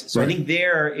prices. So right. I think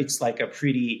it's like a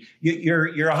pretty,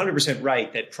 you're 100%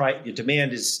 right that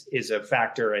demand is a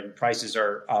factor and prices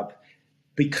are up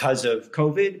because of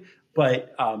COVID.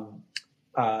 But the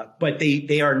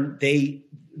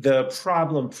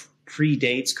problem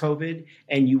predates COVID,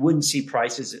 and you wouldn't see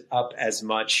prices up as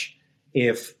much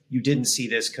if you didn't see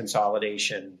this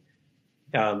consolidation,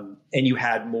 and you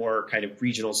had more kind of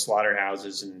regional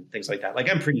slaughterhouses and things like that. Like,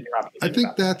 I'm pretty confident. I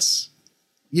think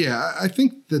I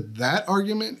think that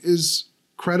argument is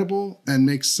credible and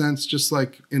makes sense, just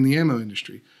like in the ammo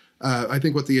industry. I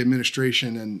think what the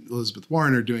administration and Elizabeth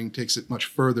Warren are doing takes it much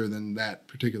further than that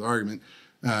particular argument,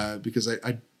 because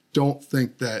I don't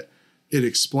think that it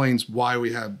explains why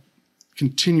we have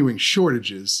continuing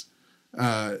shortages,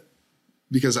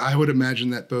 because I would imagine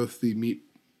that both the meat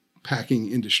packing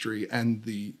industry and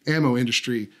the ammo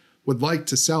industry would like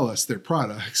to sell us their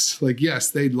products. Like, yes,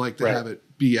 they'd like to have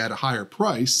it be at a higher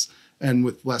price and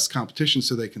with less competition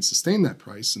so they can sustain that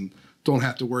price and don't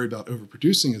have to worry about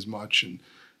overproducing as much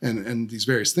and these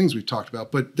various things we've talked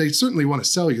about. But they certainly want to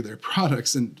sell you their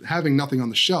products, and having nothing on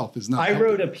the shelf is not. I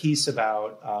wrote a piece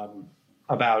about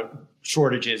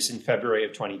shortages in February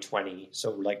of 2020.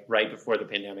 So like right before the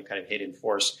pandemic kind of hit in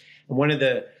force. And one of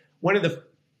the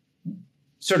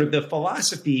sort of the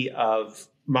philosophy of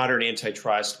modern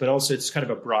antitrust, but also it's kind of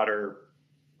a broader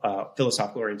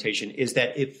philosophical orientation, is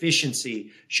that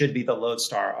efficiency should be the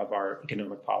lodestar of our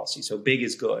economic policy. So big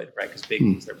is good, right? Because big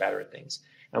means they're better at things.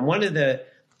 And one of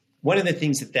the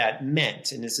things that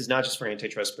meant, and this is not just for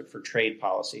antitrust, but for trade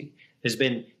policy, has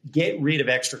been get rid of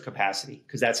extra capacity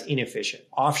because that's inefficient.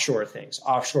 Offshore things,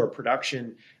 offshore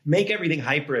production, make everything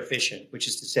hyper efficient, which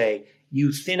is to say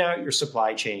you thin out your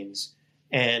supply chains,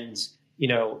 and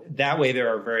that way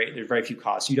there's very few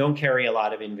costs. You don't carry a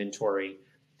lot of inventory.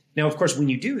 Now, of course, when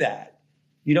you do that,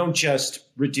 you don't just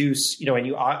reduce, and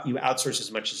you outsource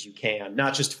as much as you can,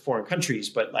 not just to foreign countries,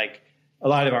 but like a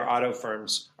lot of our auto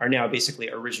firms are now basically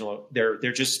original. They're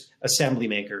just assembly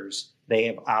makers.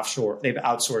 They've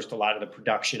outsourced a lot of the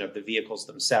production of the vehicles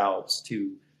themselves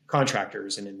to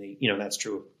contractors, and then that's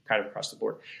true kind of across the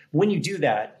board. When you do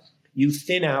that, you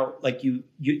thin out, like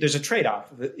there's a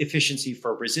trade-off of efficiency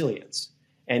for resilience,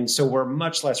 and so we're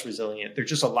much less resilient. There's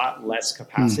just a lot less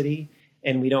capacity.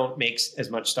 And we don't make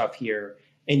as much stuff here.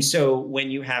 And so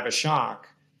when you have a shock,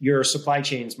 your supply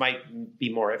chains might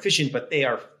be more efficient, but they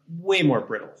are way more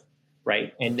brittle,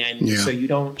 right? And then so you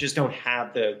don't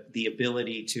have the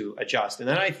ability to adjust. And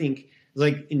then I think,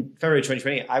 like in February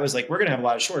 2020, I was like, we're going to have a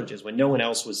lot of shortages when no one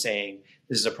else was saying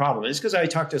this is a problem. And it's because I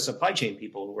talked to supply chain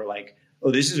people who were like,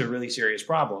 oh, this is a really serious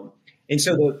problem. And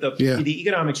so the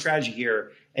economic strategy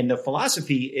here and the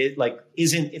philosophy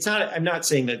I'm not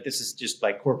saying that this is just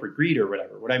like corporate greed or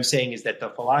whatever. What I'm saying is that the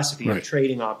philosophy of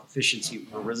trading off efficiency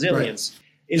for resilience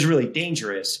is really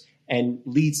dangerous and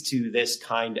leads to this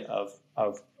kind of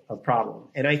problem.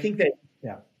 And I think that,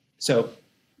 so.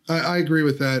 I agree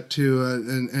with that too.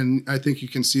 And I think you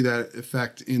can see that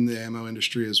effect in the ammo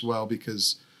industry as well,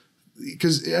 because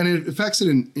it affects it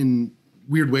in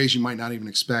weird ways you might not even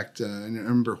expect. And I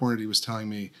remember Hornady was telling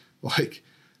me, like,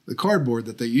 the cardboard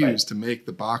that they used to make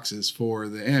the boxes for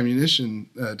the ammunition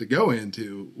to go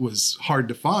into was hard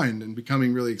to find and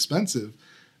becoming really expensive.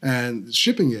 And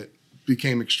shipping it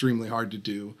became extremely hard to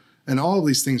do. And all of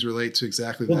these things relate to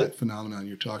exactly that phenomenon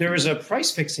you're talking about. There was a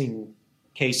price fixing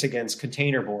case against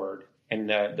containerboard and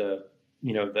the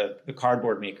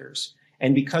cardboard makers.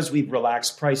 And because we've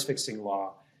relaxed price fixing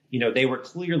law, they were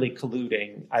clearly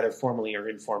colluding either formally or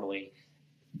informally.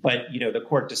 But, the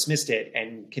court dismissed it,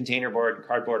 and containerboard and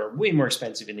cardboard are way more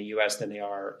expensive in the U.S. than they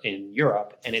are in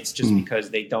Europe. And it's just because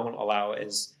they don't allow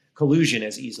as collusion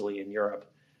as easily in Europe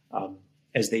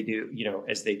as they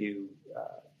do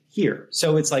here.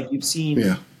 So it's like you've seen,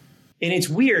 and it's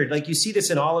weird, like you see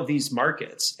this in all of these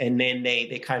markets, and then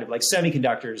they kind of like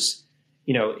semiconductors,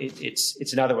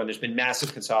 it's another one. There's been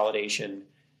massive consolidation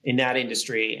in that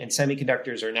industry, and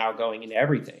semiconductors are now going into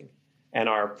everything. And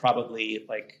are probably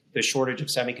like the shortage of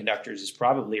semiconductors is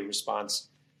probably a response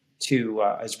to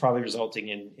is probably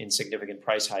resulting in significant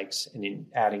price hikes and in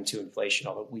adding to inflation.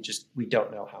 Although we don't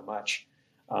know how much.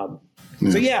 So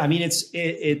I mean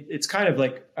it's kind of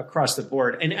like across the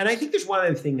board. And I think there's one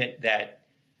other thing that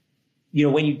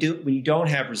when you don't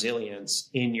have resilience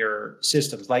in your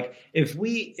systems, like if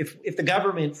the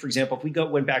government, for example, if we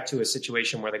went back to a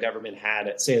situation where the government had,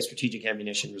 say, a strategic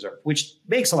ammunition reserve, which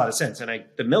makes a lot of sense, and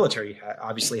the military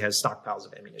obviously has stockpiles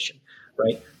of ammunition,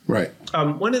 right? Right.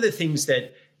 One of the things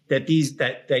that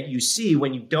you see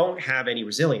when you don't have any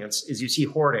resilience is you see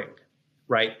hoarding,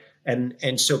 right?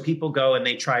 And so people go and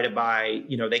they try to buy,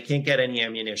 they can't get any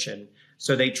ammunition,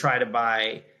 so they try to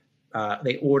buy,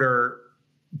 they order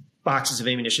boxes of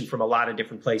ammunition from a lot of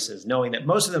different places, knowing that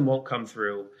most of them won't come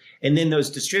through. And then those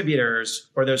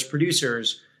distributors or those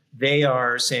producers, they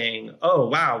are saying, oh,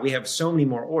 wow, we have so many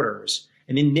more orders.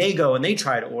 And then they go and they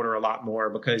try to order a lot more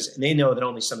because they know that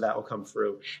only some of that will come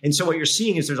through. And so what you're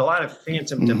seeing is there's a lot of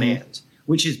phantom demand,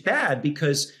 which is bad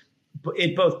because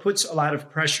it both puts a lot of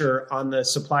pressure on the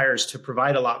suppliers to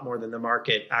provide a lot more than the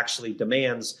market actually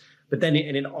demands. But then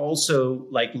it also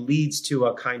like leads to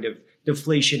a kind of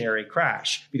deflationary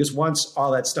crash, because once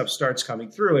all that stuff starts coming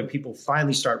through and people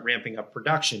finally start ramping up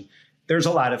production, there's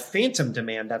a lot of phantom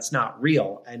demand that's not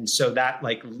real. And so that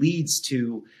like leads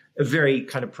to a very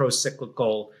kind of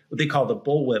pro-cyclical, what they call the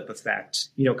bullwhip effect,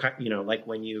 like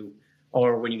when you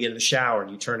or when you get in the shower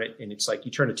and you turn it and it's like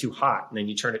you turn it too hot and then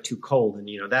you turn it too cold. And,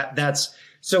 that's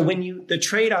so when the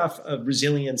trade-off of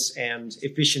resilience and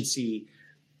efficiency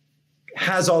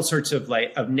has all sorts of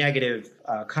negative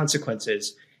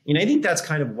consequences. And I think that's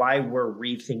kind of why we're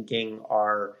rethinking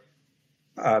our,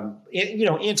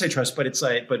 antitrust, but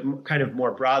but kind of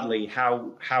more broadly,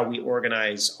 how we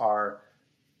organize our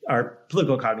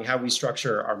political economy, how we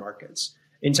structure our markets.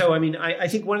 And so, I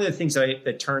think one of the things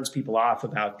that turns people off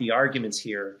about the arguments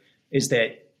here is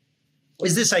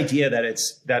this idea that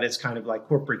it's kind of like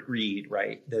corporate greed,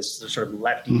 right? This sort of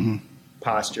lefty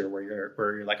posture where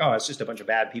you're like, oh, it's just a bunch of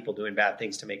bad people doing bad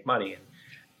things to make money.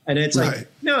 And it's like,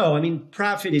 no,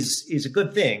 profit is a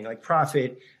good thing. Like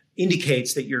profit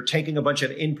indicates that you're taking a bunch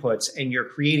of inputs and you're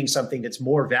creating something that's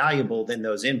more valuable than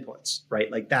those inputs,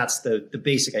 right? Like that's the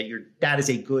basic, that is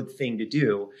a good thing to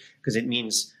do because it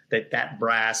means that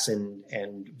brass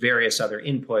and various other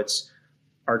inputs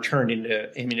are turned into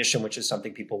ammunition, which is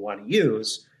something people want to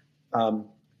use.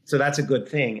 So that's a good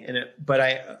thing. But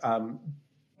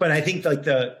I think like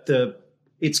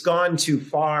it's gone too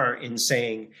far in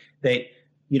saying that,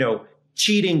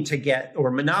 cheating to get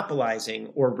or monopolizing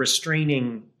or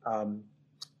restraining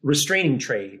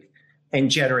trade and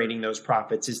generating those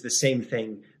profits is the same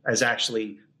thing as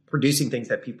actually producing things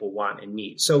that people want and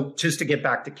need. So just to get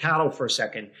back to cattle for a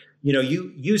second,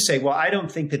 you say, well, I don't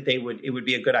think that it would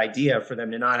be a good idea for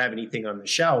them to not have anything on the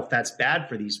shelf. That's bad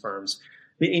for these firms.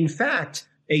 But in fact,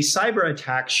 a cyber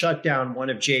attack shut down one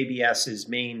of JBS's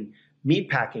main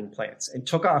meatpacking plants and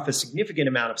took off a significant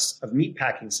amount of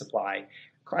meatpacking supply,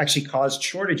 actually caused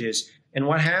shortages. And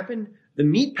what happened? The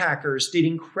meatpackers did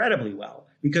incredibly well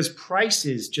because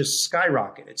prices just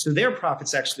skyrocketed. So their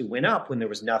profits actually went up when there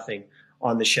was nothing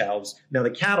on the shelves. Now,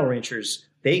 the cattle ranchers,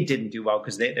 they didn't do well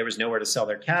because there was nowhere to sell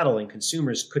their cattle and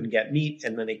consumers couldn't get meat.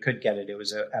 And when they could get it, it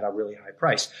was at a really high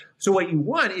price. So what you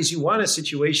want a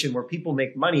situation where people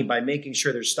make money by making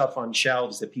sure there's stuff on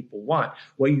shelves that people want.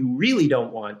 What you really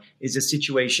don't want is a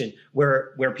situation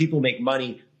where people make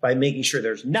money by making sure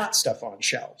there's not stuff on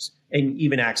shelves and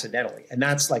even accidentally. And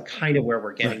that's like kind of where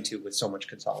we're getting to with so much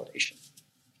consolidation.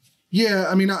 Yeah.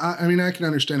 I can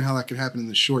understand how that could happen in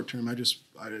the short term. I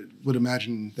would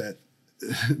imagine that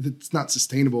it's not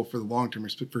sustainable for the long term,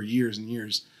 for years and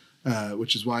years,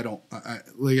 which is why I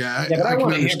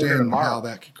can understand how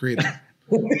that could create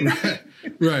it.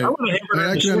 Right.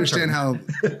 I can understand how.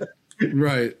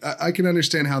 Right. I can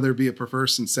understand how there'd be a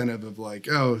perverse incentive of like,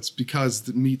 oh, it's because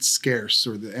the meat's scarce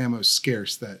or the ammo's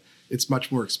scarce that it's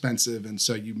much more expensive. And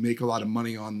so you make a lot of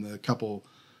money on the couple,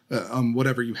 on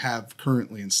whatever you have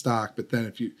currently in stock. But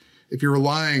then if you're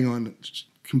relying on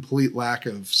complete lack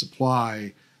of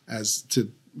supply as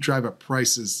to drive up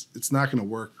prices, it's not going to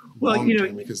work long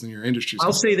term because then your industry.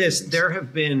 I'll say this: there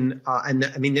have been,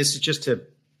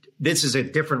 this is a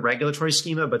different regulatory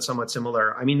schema, but somewhat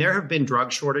similar. There have been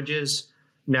drug shortages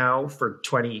now for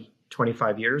 20,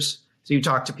 25 years. So you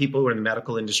talk to people who are in the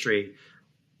medical industry.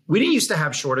 We didn't used to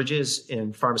have shortages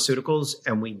in pharmaceuticals,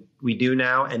 and we do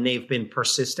now, and they've been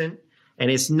persistent.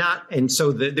 And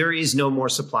so there is no more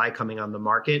supply coming on the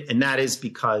market. And that is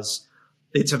because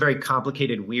it's a very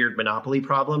complicated, weird monopoly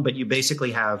problem, but you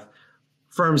basically have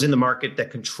firms in the market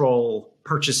that control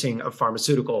purchasing of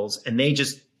pharmaceuticals, and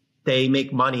they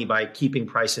make money by keeping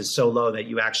prices so low that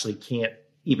you actually can't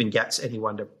even get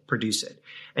anyone to produce it.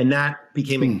 And that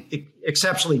became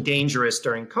exceptionally dangerous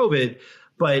during COVID.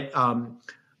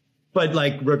 But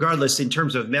like regardless, in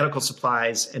terms of medical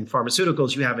supplies and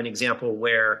pharmaceuticals, you have an example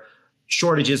where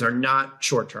shortages are not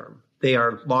short-term. They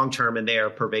are long-term and they are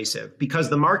pervasive because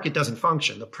the market doesn't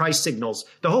function. The price signals,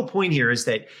 the whole point here is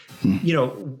that,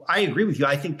 I agree with you.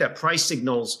 I think that price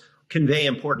signals convey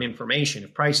important information.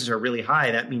 If prices are really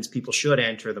high, that means people should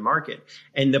enter the market.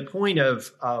 And the point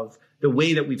of the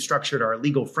way that we've structured our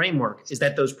legal framework is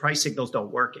that those price signals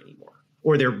don't work anymore,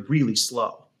 or they're really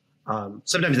slow.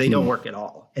 Sometimes they don't work at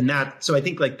all. So I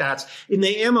think like that's in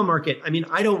the ammo market.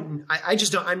 I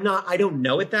don't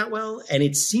know it that well. And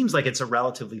it seems like it's a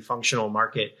relatively functional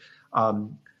market.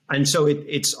 And so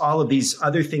it's all of these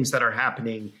other things that are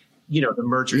happening, the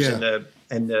mergers and the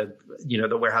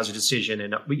the Weyerhaeuser decision.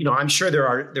 And, I'm sure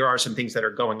there are some things that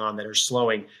are going on that are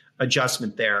slowing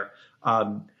adjustment there.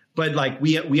 But like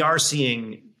we are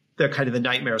seeing the kind of the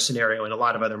nightmare scenario in a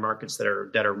lot of other markets that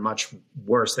are much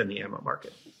worse than the ammo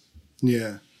market.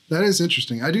 Yeah, that is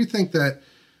interesting. I do think that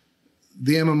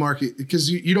the ammo market,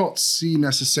 because you don't see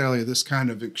necessarily this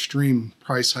kind of extreme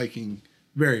price hiking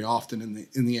very often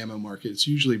in the ammo market. It's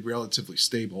usually relatively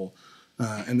stable.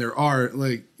 And there are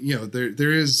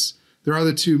there are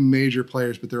the two major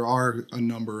players, but there are a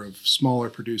number of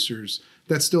smaller producers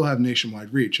that still have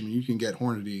nationwide reach. You can get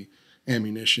Hornady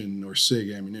ammunition or SIG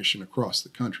ammunition across the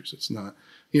country. So it's not,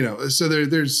 so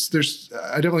there's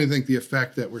I definitely think the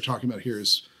effect that we're talking about here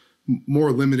is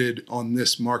more limited on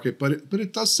this market, but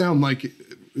it does sound like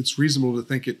it's reasonable to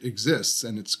think it exists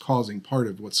and it's causing part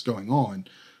of what's going on.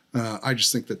 I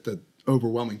just think that the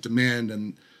overwhelming demand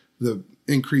and the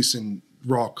increase in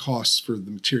raw costs for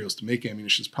the materials to make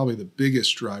ammunition is probably the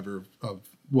biggest driver of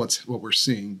what we're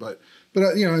seeing. But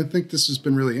I think this has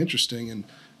been really interesting, and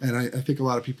I think a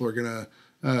lot of people are going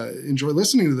to enjoy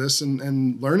listening to this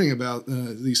and learning about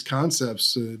these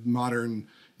concepts, modern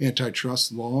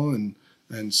antitrust law, and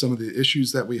some of the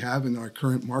issues that we have in our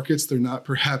current markets. They're not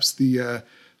perhaps the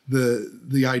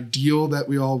ideal that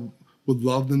we all would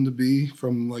love them to be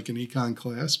from like an econ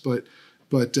class, but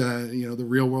the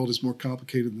real world is more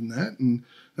complicated than that. And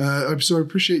so I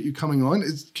appreciate you coming on.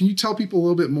 Can you tell people a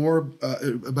little bit more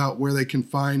about where they can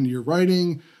find your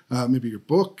writing, maybe your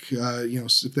book,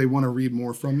 if they want to read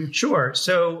more from you? Sure.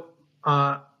 So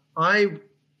my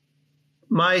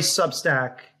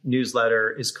Substack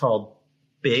newsletter is called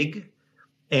Big.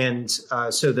 And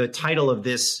so the title of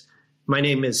this, my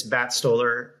name is Matt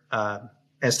Stoller,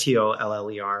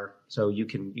 Stoller. So you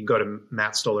can go to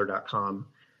mattstoller.com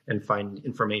and find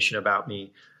information about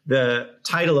me. The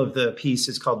title of the piece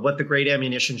is called What the Great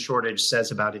Ammunition Shortage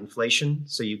Says About Inflation.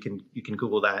 So you can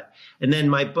Google that. And then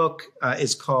my book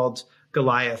is called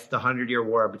Goliath, the 100-Year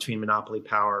War Between Monopoly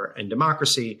Power and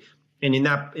Democracy. And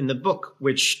in the book,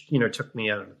 which took me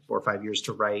 4 or 5 years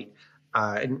to write,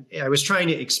 and I was trying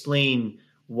to explain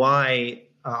why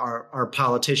our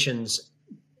politicians,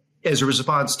 as a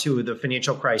response to the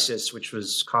financial crisis, which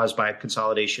was caused by a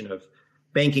consolidation of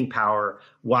banking power,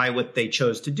 why what they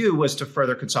chose to do was to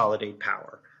further consolidate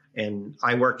power. And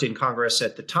I worked in Congress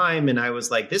at the time, and I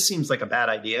was like, this seems like a bad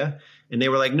idea. And they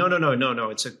were like, no,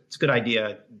 it's a good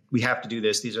idea. We have to do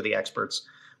this. These are the experts.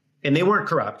 And they weren't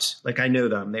corrupt. Like, I know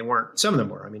them. They weren't. Some of them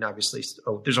were. I mean, obviously,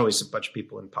 there's always a bunch of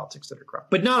people in politics that are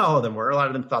corrupt, but not all of them were. A lot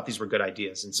of them thought these were good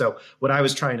ideas. And so what I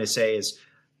was trying to say is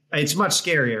it's much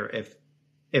scarier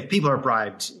if people are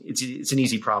bribed. It's an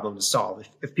easy problem to solve.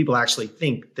 If people actually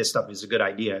think this stuff is a good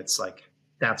idea, it's like,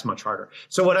 that's much harder.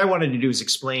 So what I wanted to do is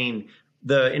explain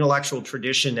the intellectual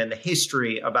tradition and the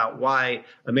history about why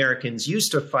Americans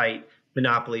used to fight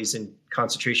monopolies and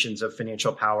concentrations of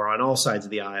financial power on all sides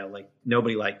of the aisle. Like,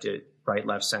 nobody liked it, right,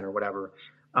 left, center, whatever.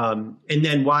 And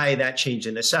then why that changed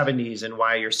in the 70s and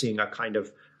why you're seeing a kind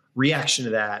of reaction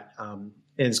to that. And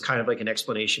it's kind of like an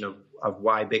explanation of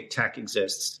why big tech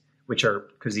exists, which are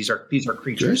because these are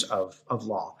creatures of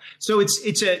law. So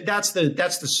that's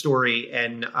the story.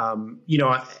 And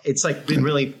it's like been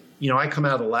really, I come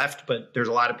out of the left, but there's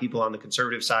a lot of people on the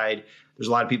conservative side. There's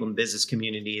a lot of people in the business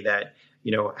community that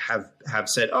have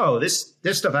said, oh, this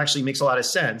stuff actually makes a lot of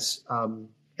sense.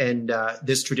 And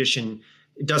this tradition,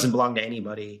 it doesn't belong to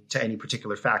anybody, to any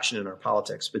particular faction in our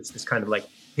politics, but it's this kind of like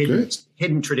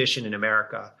hidden tradition in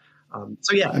America.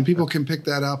 So yeah. And people can pick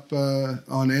that up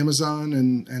on Amazon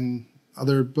and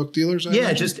other book dealers.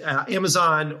 Just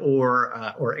Amazon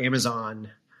or Amazon,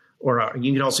 or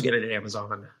you can also get it at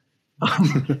Amazon.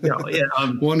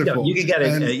 Wonderful. You can get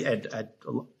it at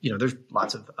there's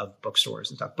lots of bookstores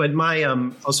and stuff. But my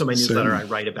newsletter, I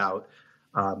write about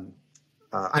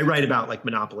like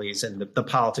monopolies and the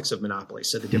politics of monopolies.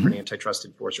 So the different antitrust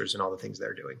enforcers and all the things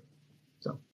they're doing.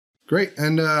 So great.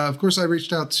 And of course, I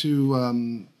reached out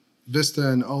to Vista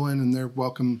and Olin, and they're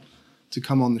welcome to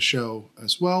come on the show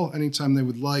as well anytime they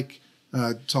would like.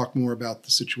 Talk more about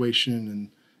the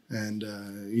situation and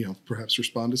perhaps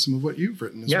respond to some of what you've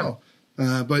written as well.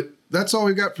 But that's all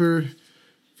we've got for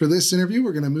this interview.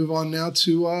 We're going to move on now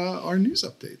to our news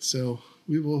update. So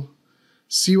we will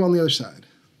see you on the other side.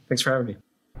 Thanks for having me.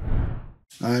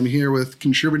 I'm here with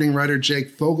contributing writer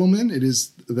Jake Fogleman. It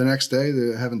is the next day.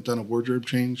 They haven't done a wardrobe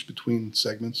change between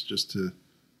segments, just to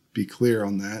be clear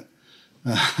on that.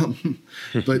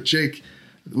 But Jake,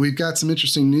 we've got some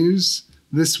interesting news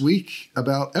this week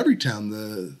about Everytown,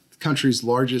 the country's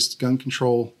largest gun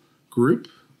control group.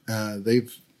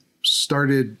 They've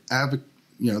started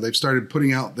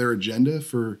putting out their agenda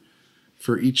for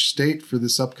each state for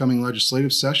this upcoming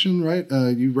legislative session, right?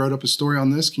 You wrote up a story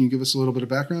on this. Can you give us a little bit of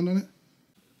background on it?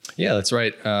 Yeah, that's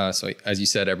right. So as you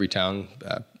said, Everytown,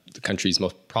 the country's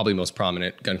probably most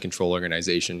prominent gun control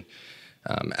organization.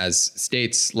 As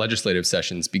states' legislative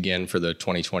sessions begin for the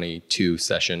 2022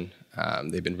 session,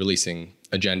 they've been releasing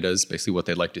agendas, basically what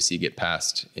they'd like to see get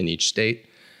passed in each state.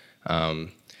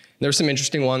 There are some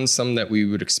interesting ones, some that we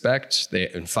would expect.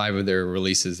 In 5 of their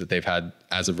releases that they've had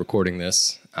as of recording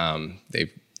this,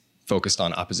 they've focused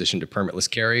on opposition to permitless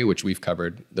carry, which we've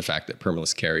covered the fact that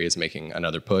permitless carry is making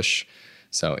another push.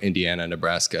 So Indiana,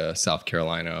 Nebraska, South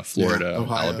Carolina, Florida,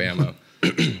 Alabama,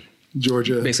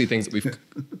 Georgia, basically things that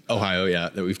Ohio,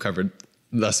 that we've covered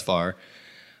thus far.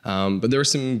 But there were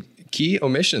some key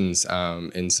omissions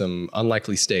in some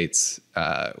unlikely states.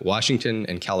 Washington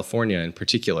and California in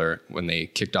particular, when they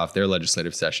kicked off their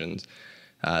legislative sessions,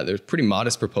 there's pretty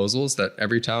modest proposals that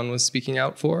Everytown was speaking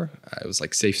out for. It was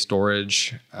like safe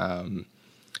storage,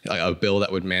 a bill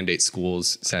that would mandate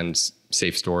schools send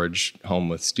safe storage home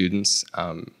with students.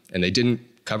 And they didn't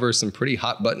cover some pretty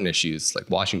hot button issues, like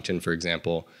Washington, for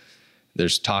example.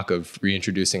 There's talk of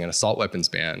reintroducing an assault weapons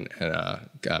ban and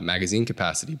a magazine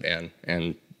capacity ban,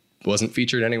 and wasn't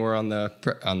featured anywhere on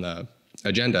the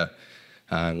agenda.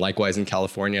 Likewise, in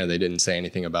California, they didn't say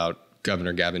anything about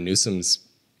Governor Gavin Newsom's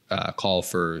call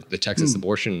for the Texas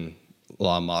abortion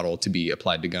law model to be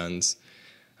applied to guns.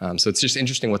 So it's just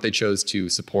interesting what they chose to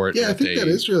support. Yeah, I think that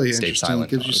is really interesting. It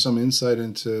gives you on. some insight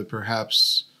into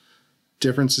perhaps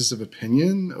differences of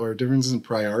opinion or differences in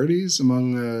priorities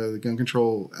among the gun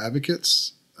control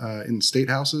advocates in state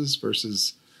houses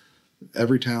versus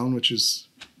Everytown, which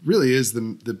really is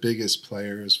the biggest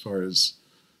player as far as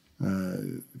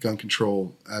gun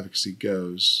control advocacy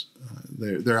goes.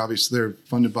 They're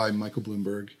funded by Michael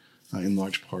Bloomberg in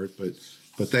large part,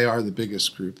 but they are the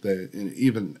biggest group. They, and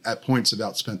even at points, have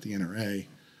outspent the NRA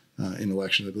in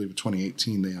elections. I believe in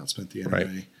 2018 they outspent the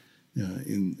NRA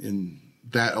in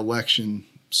that election.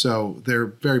 So they're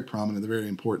very prominent. They're a very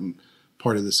important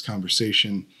part of this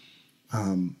conversation,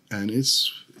 and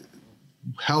it's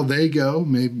how they go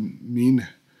may mean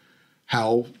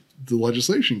how the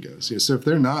legislation goes. Yeah, so if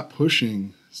they're not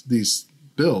pushing these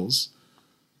bills,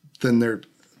 then they're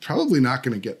probably not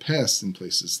going to get passed in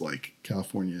places like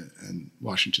California and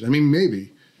Washington. I mean,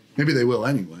 maybe they will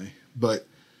anyway, but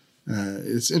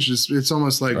it's interesting. It's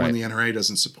almost like when the NRA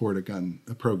doesn't support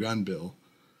a pro-gun bill,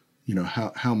 you know,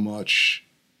 how much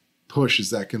push is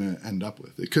that going to end up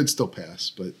with? It could still pass,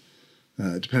 but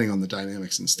depending on the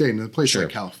dynamics in the state, and in a place like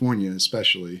California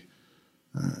especially,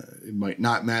 it might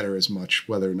not matter as much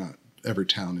whether or not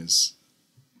Everytown is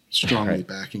strongly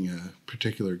backing a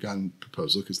particular gun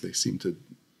proposal, because they seem to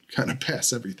kind of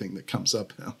pass everything that comes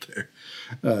up out there.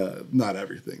 Not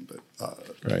everything, but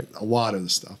a lot of the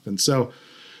stuff. And so,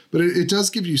 but it does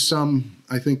give you some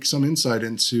insight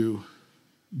into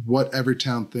what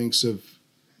Everytown thinks of,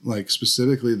 like,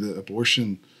 specifically the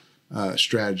abortion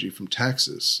strategy from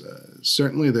Texas.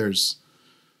 Certainly there's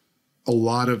a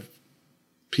lot of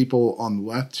people on the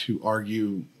left who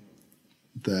argue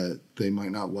that they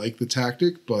might not like the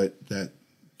tactic, but that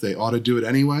they ought to do it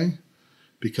anyway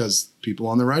because people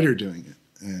on the right are doing it.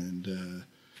 And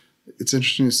it's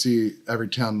interesting to see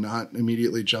Everytown not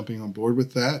immediately jumping on board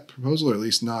with that proposal, or at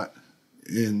least not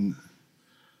in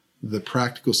the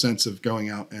practical sense of going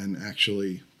out and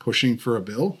actually pushing for a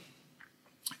bill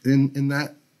in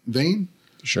that vein.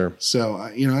 Sure. So,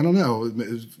 I don't know.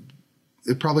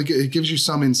 It gives you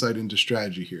some insight into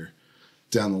strategy here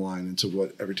down the line, into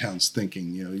what Everytown's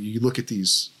thinking. You know, you look at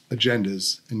these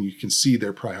agendas and you can see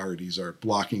their priorities are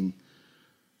blocking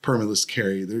permitless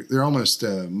carry. They're almost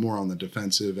more on the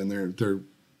defensive, and they're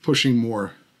pushing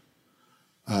more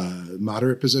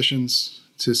moderate positions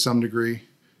to some degree.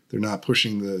 They're not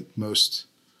pushing the most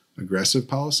aggressive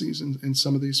policies in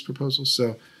some of these proposals.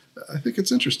 So I think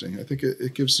it's interesting. I think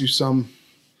it gives you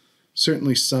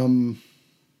certainly some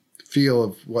feel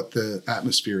of what the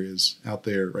atmosphere is out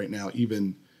there right now,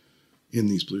 even in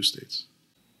these blue states.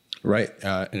 Right.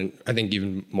 And I think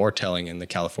even more telling in the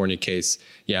California case,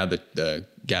 the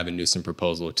Gavin Newsom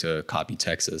proposal to copy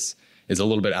Texas is a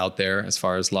little bit out there as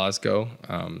far as laws go.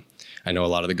 I know a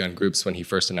lot of the gun groups, when he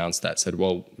first announced that, said,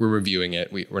 well, we're reviewing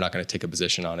it. We're not going to take a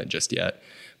position on it just yet.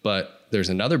 But there's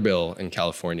another bill in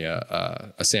California,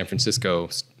 a San Francisco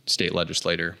state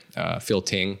legislator, Phil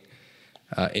Ting,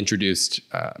 introduced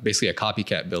basically a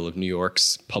copycat bill of New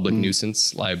York's public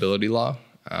nuisance liability law,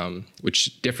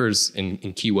 which differs in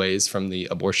key ways from the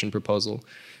abortion proposal,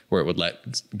 where it would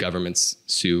let governments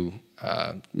sue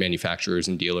manufacturers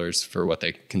and dealers for what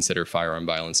they consider firearm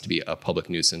violence to be a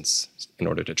public nuisance in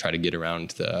order to try to get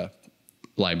around the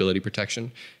liability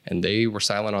protection. And they were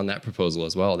silent on that proposal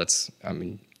as well.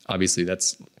 Obviously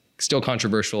that's still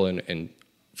controversial and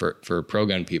for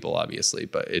pro-gun people, obviously,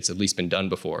 but it's at least been done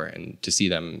before. And to see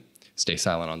them stay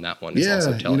silent on that one is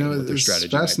also telling what their strategy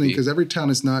might be. It's fascinating because Everytown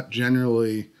is not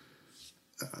generally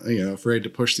afraid to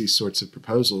push these sorts of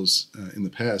proposals in the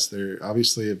past. They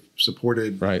obviously have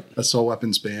supported assault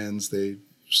weapons bans. They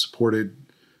supported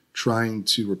trying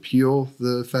to repeal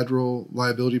the federal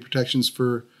liability protections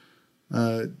for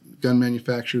gun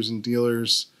manufacturers and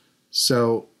dealers.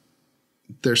 So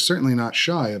they're certainly not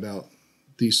shy about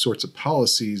these sorts of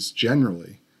policies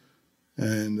generally.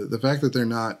 And the fact that they're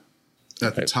not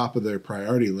at the top of their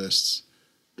priority lists,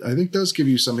 I think does give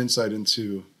you some insight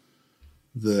into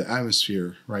the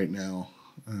atmosphere right now.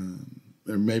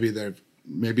 Or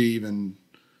maybe even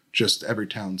just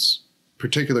Everytown's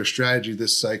particular strategy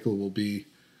this cycle will be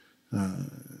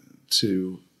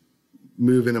to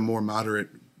move in a more moderate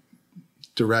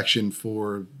direction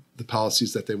for the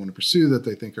policies that they want to pursue, that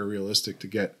they think are realistic to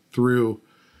get through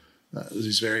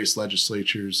these various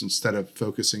legislatures, instead of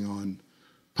focusing on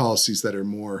policies that are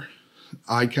more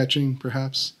eye-catching,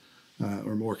 perhaps,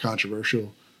 or more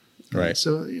controversial. Right.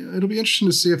 So it'll be interesting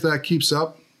to see if that keeps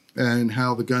up, and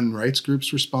how the gun rights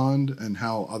groups respond, and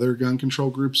how other gun control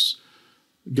groups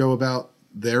go about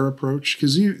their approach.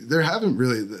 Because there hasn't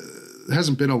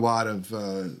been a lot of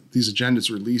these agendas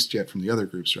released yet from the other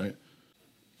groups, right?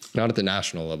 Not at the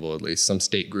national level, at least. Some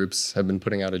state groups have been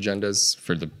putting out agendas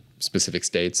for the specific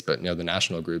states, but the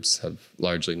national groups have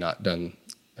largely not done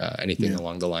anything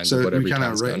along the lines of what Everytown's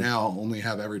done. So we kind of right now only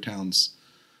have Everytown's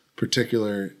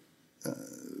particular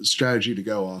strategy to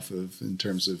go off of in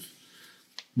terms of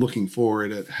looking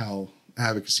forward at how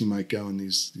advocacy might go in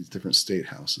these different state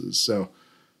houses. So,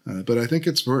 but I think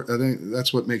that's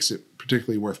what makes it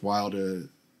particularly worthwhile to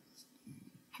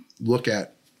look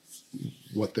at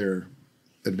what they're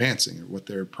advancing or what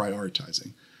they're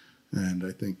prioritizing. And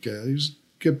I think there's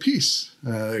a good piece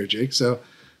there, Jake. So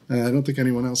I don't think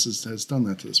anyone else has done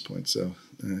that to this point. So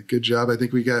good job. I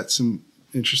think we got some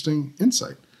interesting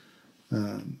insight.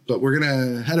 But we're going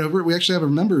to head over. We actually have a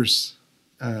members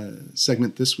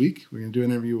segment this week. We're going to do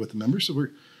an interview with the members. So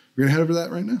we're going to head over to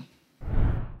that right now.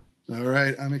 All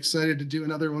right. I'm excited to do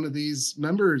another one of these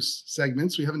members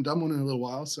segments. We haven't done one in a little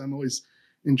while, so I'm always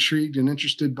intrigued and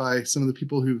interested by some of the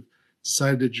people who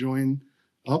decided to join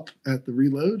up at the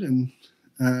Reload, and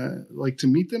like to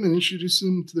meet them and introduce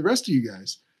them to the rest of you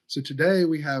guys. So today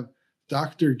we have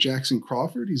Dr. Jackson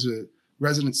Crawford. He's a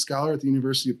resident scholar at the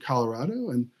University of Colorado,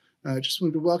 and I just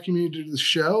wanted to welcome you to the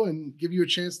show and give you a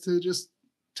chance to just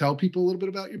tell people a little bit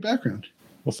about your background.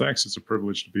 Well, thanks. It's a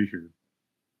privilege to be here.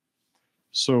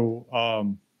 So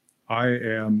I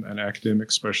am an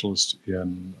academic specialist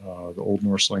in the Old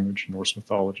Norse language, Norse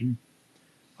mythology.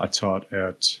 I taught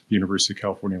at the University of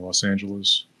California, Los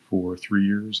Angeles for 3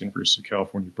 years, University of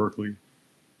California, Berkeley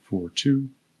for 2,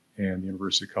 and the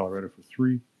University of Colorado for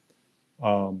 3.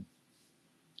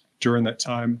 During that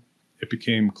time, it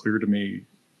became clear to me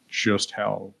just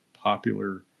how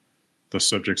popular the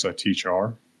subjects I teach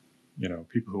are.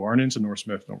 People who aren't into Norse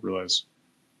myth don't realize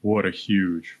what a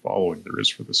huge following there is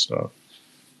for this stuff.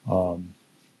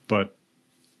 But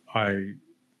I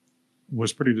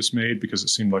was pretty dismayed because it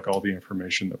seemed like all the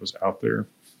information that was out there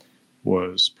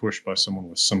was pushed by someone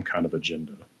with some kind of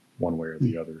agenda, one way or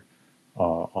the other.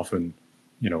 Often,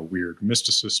 weird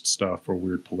mysticist stuff or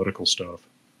weird political stuff.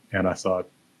 And I thought,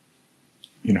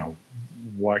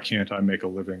 why can't I make a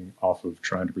living off of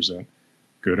trying to present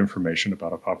good information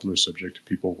about a popular subject to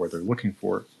people where they're looking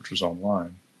for it, which was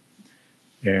online.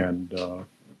 And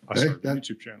I started a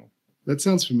YouTube channel. That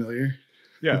sounds familiar.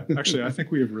 Yeah, actually, I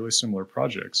think we have really similar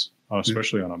projects,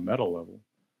 especially on a meta level.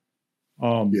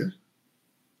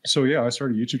 So I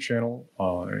started a YouTube channel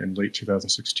in late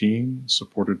 2016,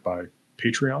 supported by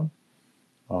Patreon.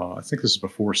 I think this is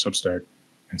before Substack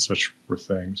and such were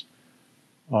things.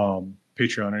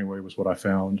 Patreon, anyway, was what I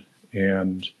found.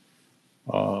 And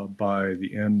by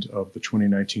the end of the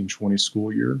 2019-20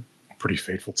 school year, pretty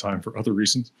fateful time for other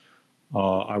reasons,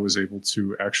 I was able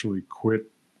to actually quit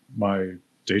my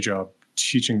day job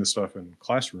teaching the stuff in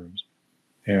classrooms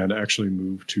and actually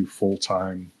move to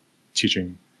full-time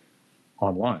teaching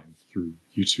online through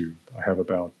YouTube. I have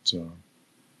about,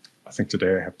 I think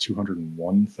today I have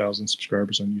 201,000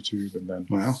 subscribers on YouTube. And then,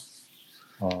 wow.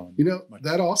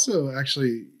 That also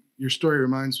actually, your story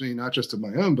reminds me not just of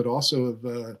my own, but also of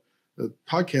the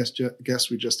podcast guest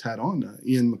we just had on,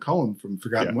 Ian McCullum from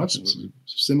Forgotten Weapons. Absolutely.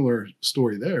 Similar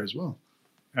story there as well.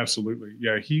 Absolutely.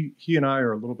 Yeah, he and I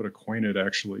are a little bit acquainted,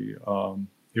 actually.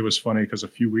 It was funny because a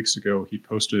few weeks ago, he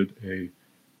posted a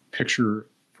picture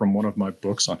from one of my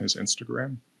books on his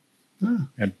Instagram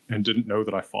and didn't know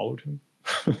that I followed him.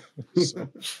 So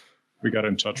we got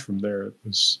in touch from there. It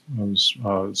was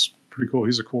pretty cool.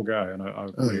 He's a cool guy, and I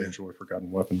really enjoy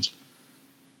Forgotten Weapons.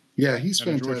 Yeah, he's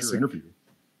fantastic. I enjoyed your interview.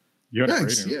 You had a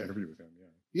great interview with him.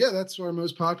 Yeah, that's our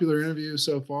most popular interview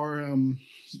so far.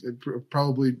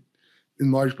 Probably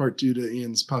in large part due to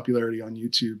Ian's popularity on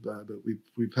YouTube. But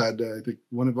we've had I think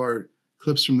one of our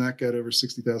clips from that got over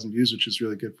 60,000 views, which is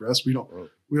really good for us. We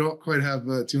don't quite have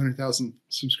 200,000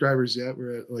 subscribers yet.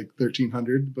 We're at like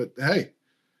 1,300. But hey,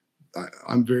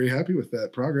 I'm very happy with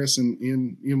that progress. And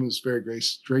Ian was very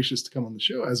gracious to come on the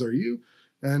show, as are you.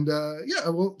 And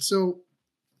so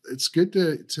it's good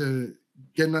to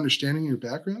get an understanding of your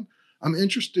background. I'm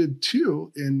interested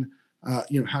too in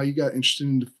how you got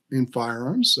interested in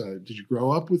firearms. Did you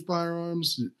grow up with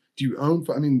firearms? Do you own?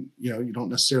 I mean, you don't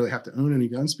necessarily have to own any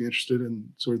guns. Be interested in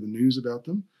sort of the news about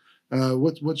them.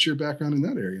 What's your background in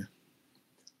that area?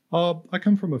 I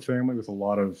come from a family with a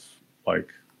lot of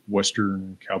like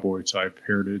Western cowboy type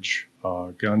heritage.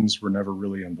 Guns were never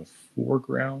really in the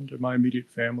foreground in my immediate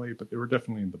family, but they were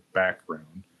definitely in the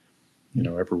background.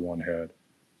 Everyone had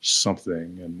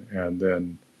something, and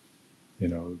then,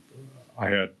 I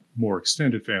had more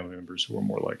extended family members who were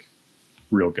more like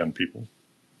real gun people,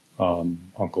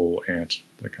 uncle, aunt,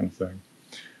 that kind of thing.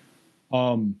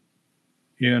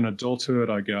 In adulthood,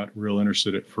 I got real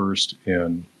interested at first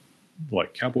in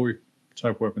like cowboy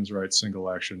type weapons, right?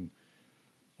 Single action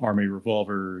Army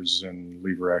revolvers and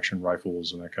lever action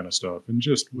rifles and that kind of stuff, and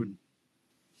just would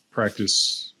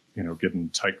practice, get in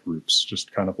tight groups,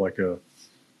 just kind of like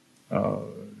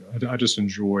I just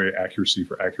enjoy accuracy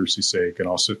for accuracy's sake, and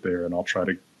I'll sit there and I'll try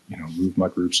to, move my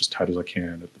groups as tight as I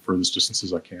can at the furthest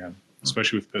distances I can,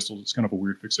 especially with pistols. It's kind of a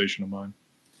weird fixation of mine.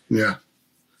 Yeah.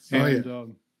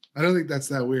 And, I don't think that's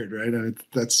that weird, right? I mean,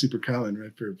 that's super common,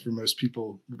 right? For most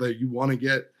people, that you want to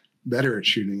get better at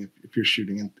shooting if you're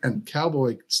shooting. And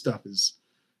cowboy stuff is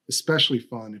especially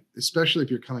fun, especially if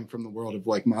you're coming from the world of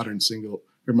like modern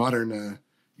semi-automatic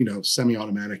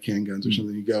handguns or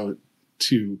something. You go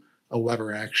to a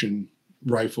lever action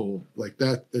rifle like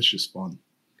that. That's just fun.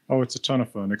 Oh, it's a ton of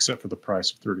fun, except for the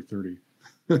price of 30-30.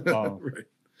 Right.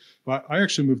 But I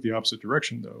actually moved the opposite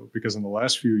direction, though, because in the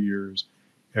last few years,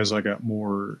 as I got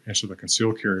more into the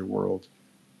concealed carry world,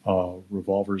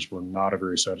 revolvers were not a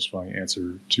very satisfying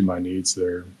answer to my needs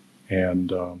there.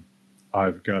 And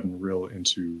I've gotten real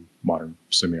into modern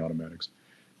semi-automatics.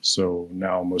 So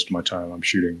now most of my time I'm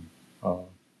shooting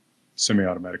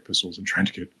semi-automatic pistols and trying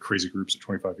to get crazy groups at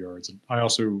 25 yards. And I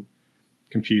also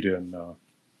compete in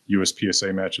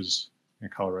USPSA matches in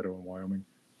Colorado and Wyoming.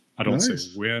 I don't say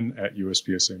win at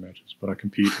USPSA matches, but I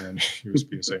compete in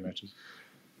USPSA matches.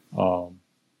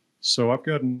 So I've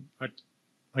gotten,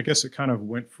 I guess it kind of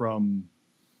went from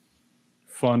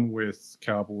fun with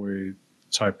cowboy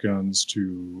type guns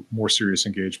to more serious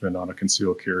engagement on a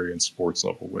concealed carry and sports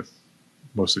level with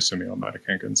mostly semi-automatic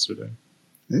handguns today.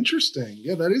 Interesting.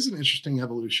 Yeah, that is an interesting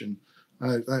evolution.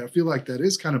 I feel like that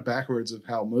is kind of backwards of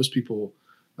how most people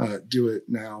do it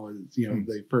now.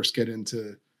 They first get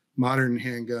into modern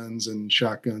handguns and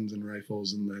shotguns and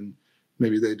rifles, and then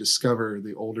maybe they discover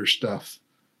the older stuff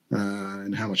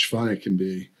and how much fun it can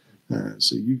be.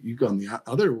 So you've gone the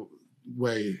other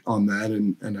way on that,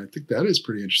 and I think that is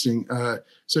pretty interesting.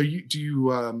 So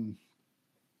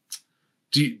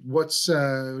what's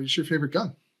your favorite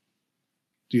gun?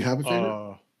 Do you have a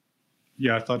favorite?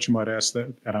 Yeah, I thought you might ask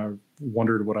that, and I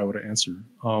wondered what I would answer.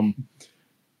 One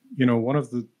of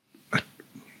the,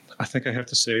 I think I have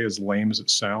to say, as lame as it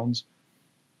sounds,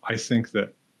 I think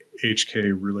that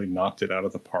HK really knocked it out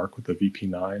of the park with the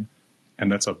VP9.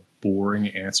 And that's a boring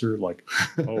answer, like,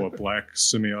 a black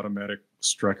semi-automatic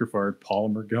striker-fired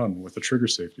polymer gun with a trigger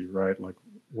safety, right? Like,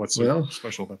 what's so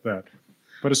special about that?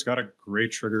 But it's got a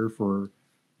great trigger for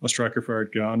a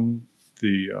striker-fired gun.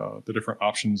 The different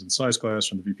options in size class,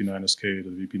 from the VP9 SK to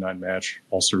the VP9 Match,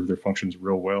 all serve their functions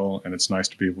real well. And it's nice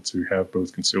to be able to have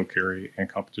both concealed carry and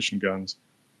competition guns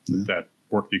that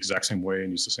work the exact same way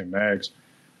and use the same mags.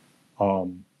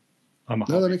 I'm a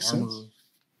hobby that makes sense.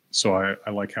 So I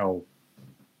like how,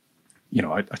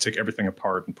 I take everything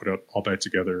apart and put it all back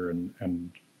together,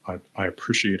 and I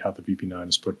appreciate how the VP9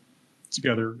 is put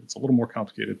together. It's a little more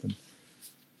complicated than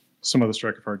some of the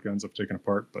striker-fired guns I've taken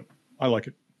apart, but I like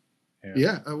it. And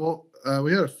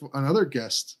we had another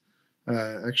guest,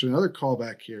 actually another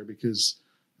callback here, because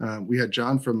we had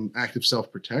John from Active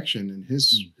Self-Protection, and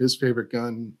his favorite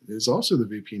gun is also the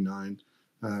VP9.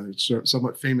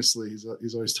 Somewhat famously,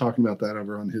 he's always talking about that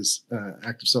over on his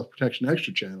Active Self-Protection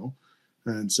Extra channel.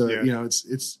 And so,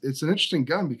 it's an interesting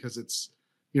gun because it's,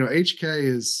 HK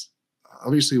is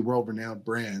obviously a world-renowned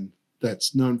brand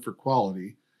that's known for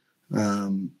quality,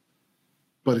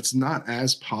 but it's not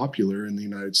as popular in the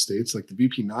United States. Like the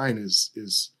VP9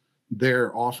 is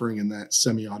their offering in that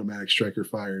semi-automatic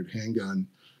striker-fired handgun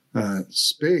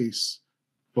space,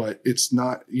 but it's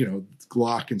not,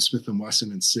 Glock and Smith &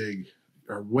 Wesson and Sig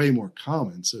are way more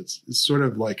common. So it's sort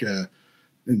of like a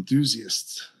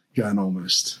enthusiast gun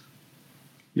almost.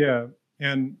 Yeah.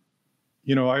 And,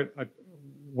 I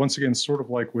once again, sort of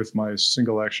like with my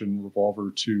single action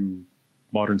revolver to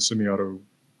modern semi-auto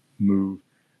move,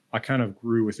 I kind of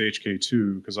grew with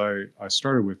HK2 because I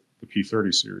started with the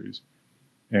P30 series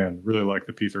and really liked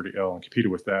the P30L and competed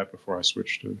with that before I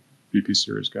switched to VP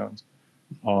series guns.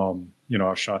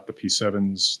 I've shot the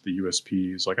P7s, the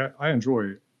USPs. Like I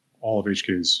enjoy all of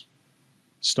HK's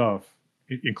stuff,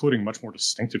 including much more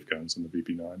distinctive guns than the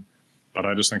VP9. But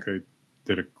I just think they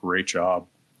did a great job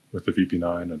with the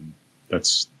VP9, and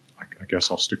I guess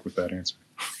I'll stick with that answer.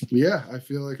 Yeah, I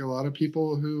feel like a lot of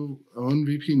people who own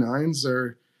VP9s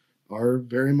are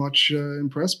very much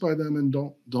impressed by them and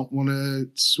don't want to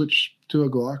switch to a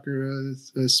Glock or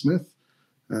a Smith.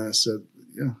 So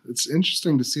yeah, it's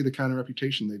interesting to see the kind of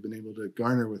reputation they've been able to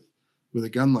garner with a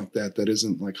gun like that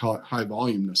isn't like high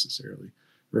volume necessarily,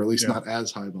 or at least not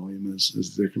as high volume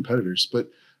as their competitors. But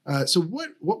so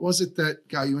what was it that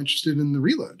got you interested in the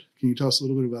Reload? Can you tell us a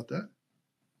little bit about that?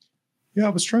 Yeah, I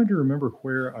was trying to remember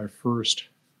where I first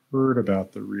heard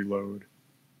about the Reload.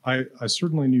 I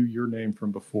certainly knew your name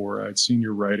from before. I'd seen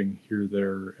your writing here,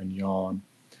 there, and yon.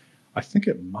 I think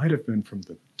it might have been from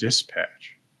the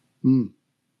Dispatch.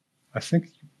 I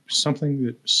think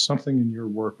something in your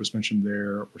work was mentioned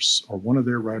there, or one of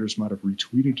their writers might have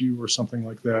retweeted you or something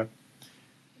like that.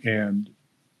 And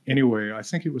anyway, I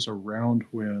think it was around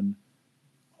when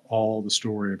all the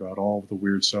story about all of the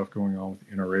weird stuff going on with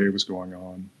the NRA was going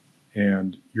on,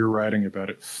 and your writing about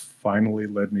it finally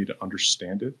led me to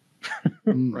understand it.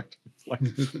 Right? It's like,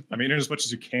 I mean, in as much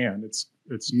as you can, it's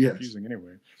confusing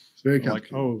anyway. It's very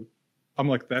complicated. I'm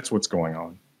like, that's what's going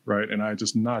on, right? And I had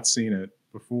just not seen it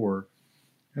before.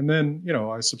 And then,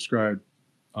 I subscribed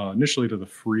initially to the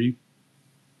free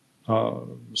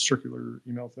circular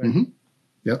email thing. Mm-hmm.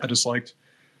 Yep. I just liked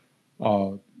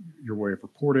your way of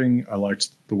reporting. I liked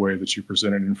the way that you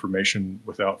presented information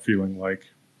without feeling like,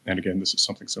 and again, this is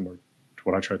something similar to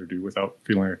what I try to do, without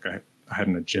feeling like I had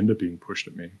an agenda being pushed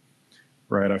at me,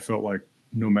 right? I felt like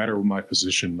no matter my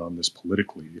position on this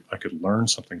politically, I could learn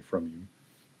something from you.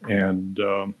 And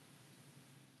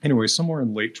anyway, somewhere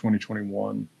in late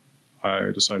 2021,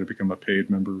 I decided to become a paid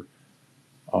member.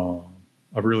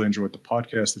 I've really enjoyed the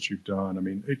podcast that you've done. I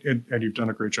mean, and you've done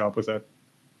a great job with that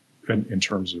in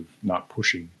terms of not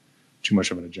pushing too much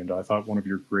of an agenda. I thought one of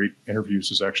your great interviews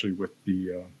is actually with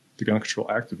the gun control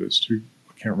activist who,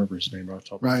 I can't remember his name off the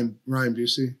top. Ryan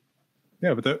Busey.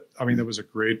 Yeah, but that was a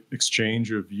great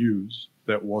exchange of views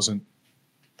that wasn't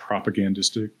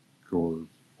propagandistic or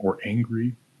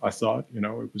angry. I thought,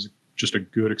 it was just a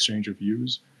good exchange of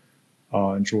views.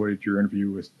 Enjoyed your interview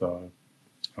with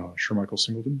Shermichael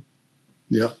Singleton.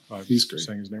 Yeah, he's great.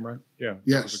 Saying his name right? Yeah.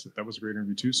 Yes. That was a great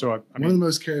interview too. So I mean, one of the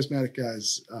most charismatic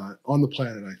guys on the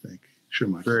planet, I think.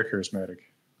 Shermichael. Very charismatic.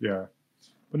 Yeah.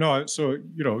 But no, so,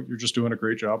 you're just doing a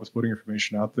great job with putting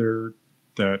information out there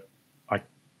that I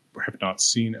have not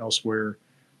seen elsewhere.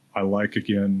 I like,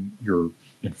 again, your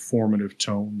informative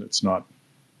tone that's not,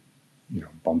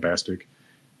 bombastic.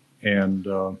 And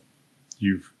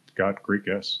you've got great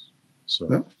guests. So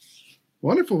well,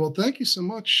 wonderful. Well, thank you so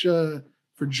much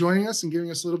for joining us and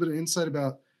giving us a little bit of insight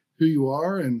about who you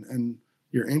are and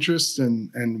your interests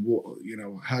and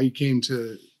how you came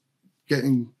to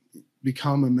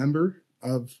become a member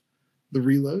of the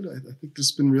Reload. I think this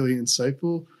has been really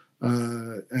insightful.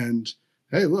 And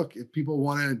hey, look, if people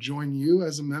want to join you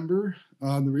as a member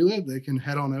on the Reload, they can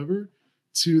head on over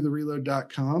to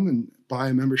thereload.com and buy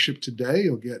a membership today.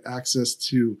 You'll get access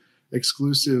to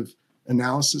exclusive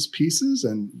analysis pieces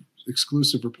and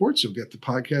exclusive reports. You'll get the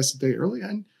podcast a day early,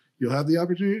 and you'll have the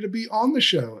opportunity to be on the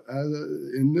show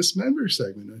in this member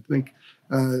segment, I think,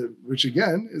 which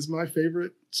again is my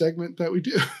favorite segment that we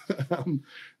do,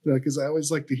 because I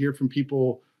always like to hear from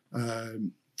people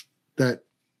that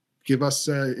give us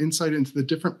insight into the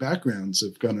different backgrounds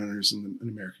of gun owners in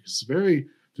America. It's a very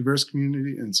diverse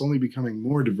community, and it's only becoming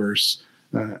more diverse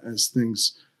as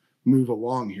things move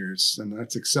along here. And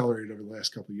that's accelerated over the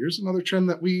last couple of years. Another trend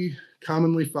that we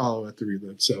commonly follow at the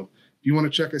Reload. So if you want to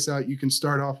check us out, you can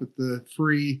start off with the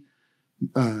free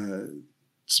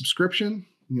subscription.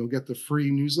 You'll get the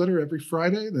free newsletter every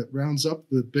Friday that rounds up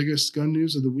the biggest gun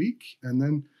news of the week. And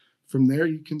then from there,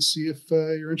 you can see if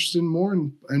you're interested in more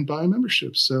and buy a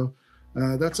membership. So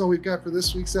that's all we've got for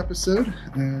this week's episode.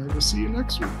 We'll see you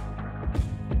next week.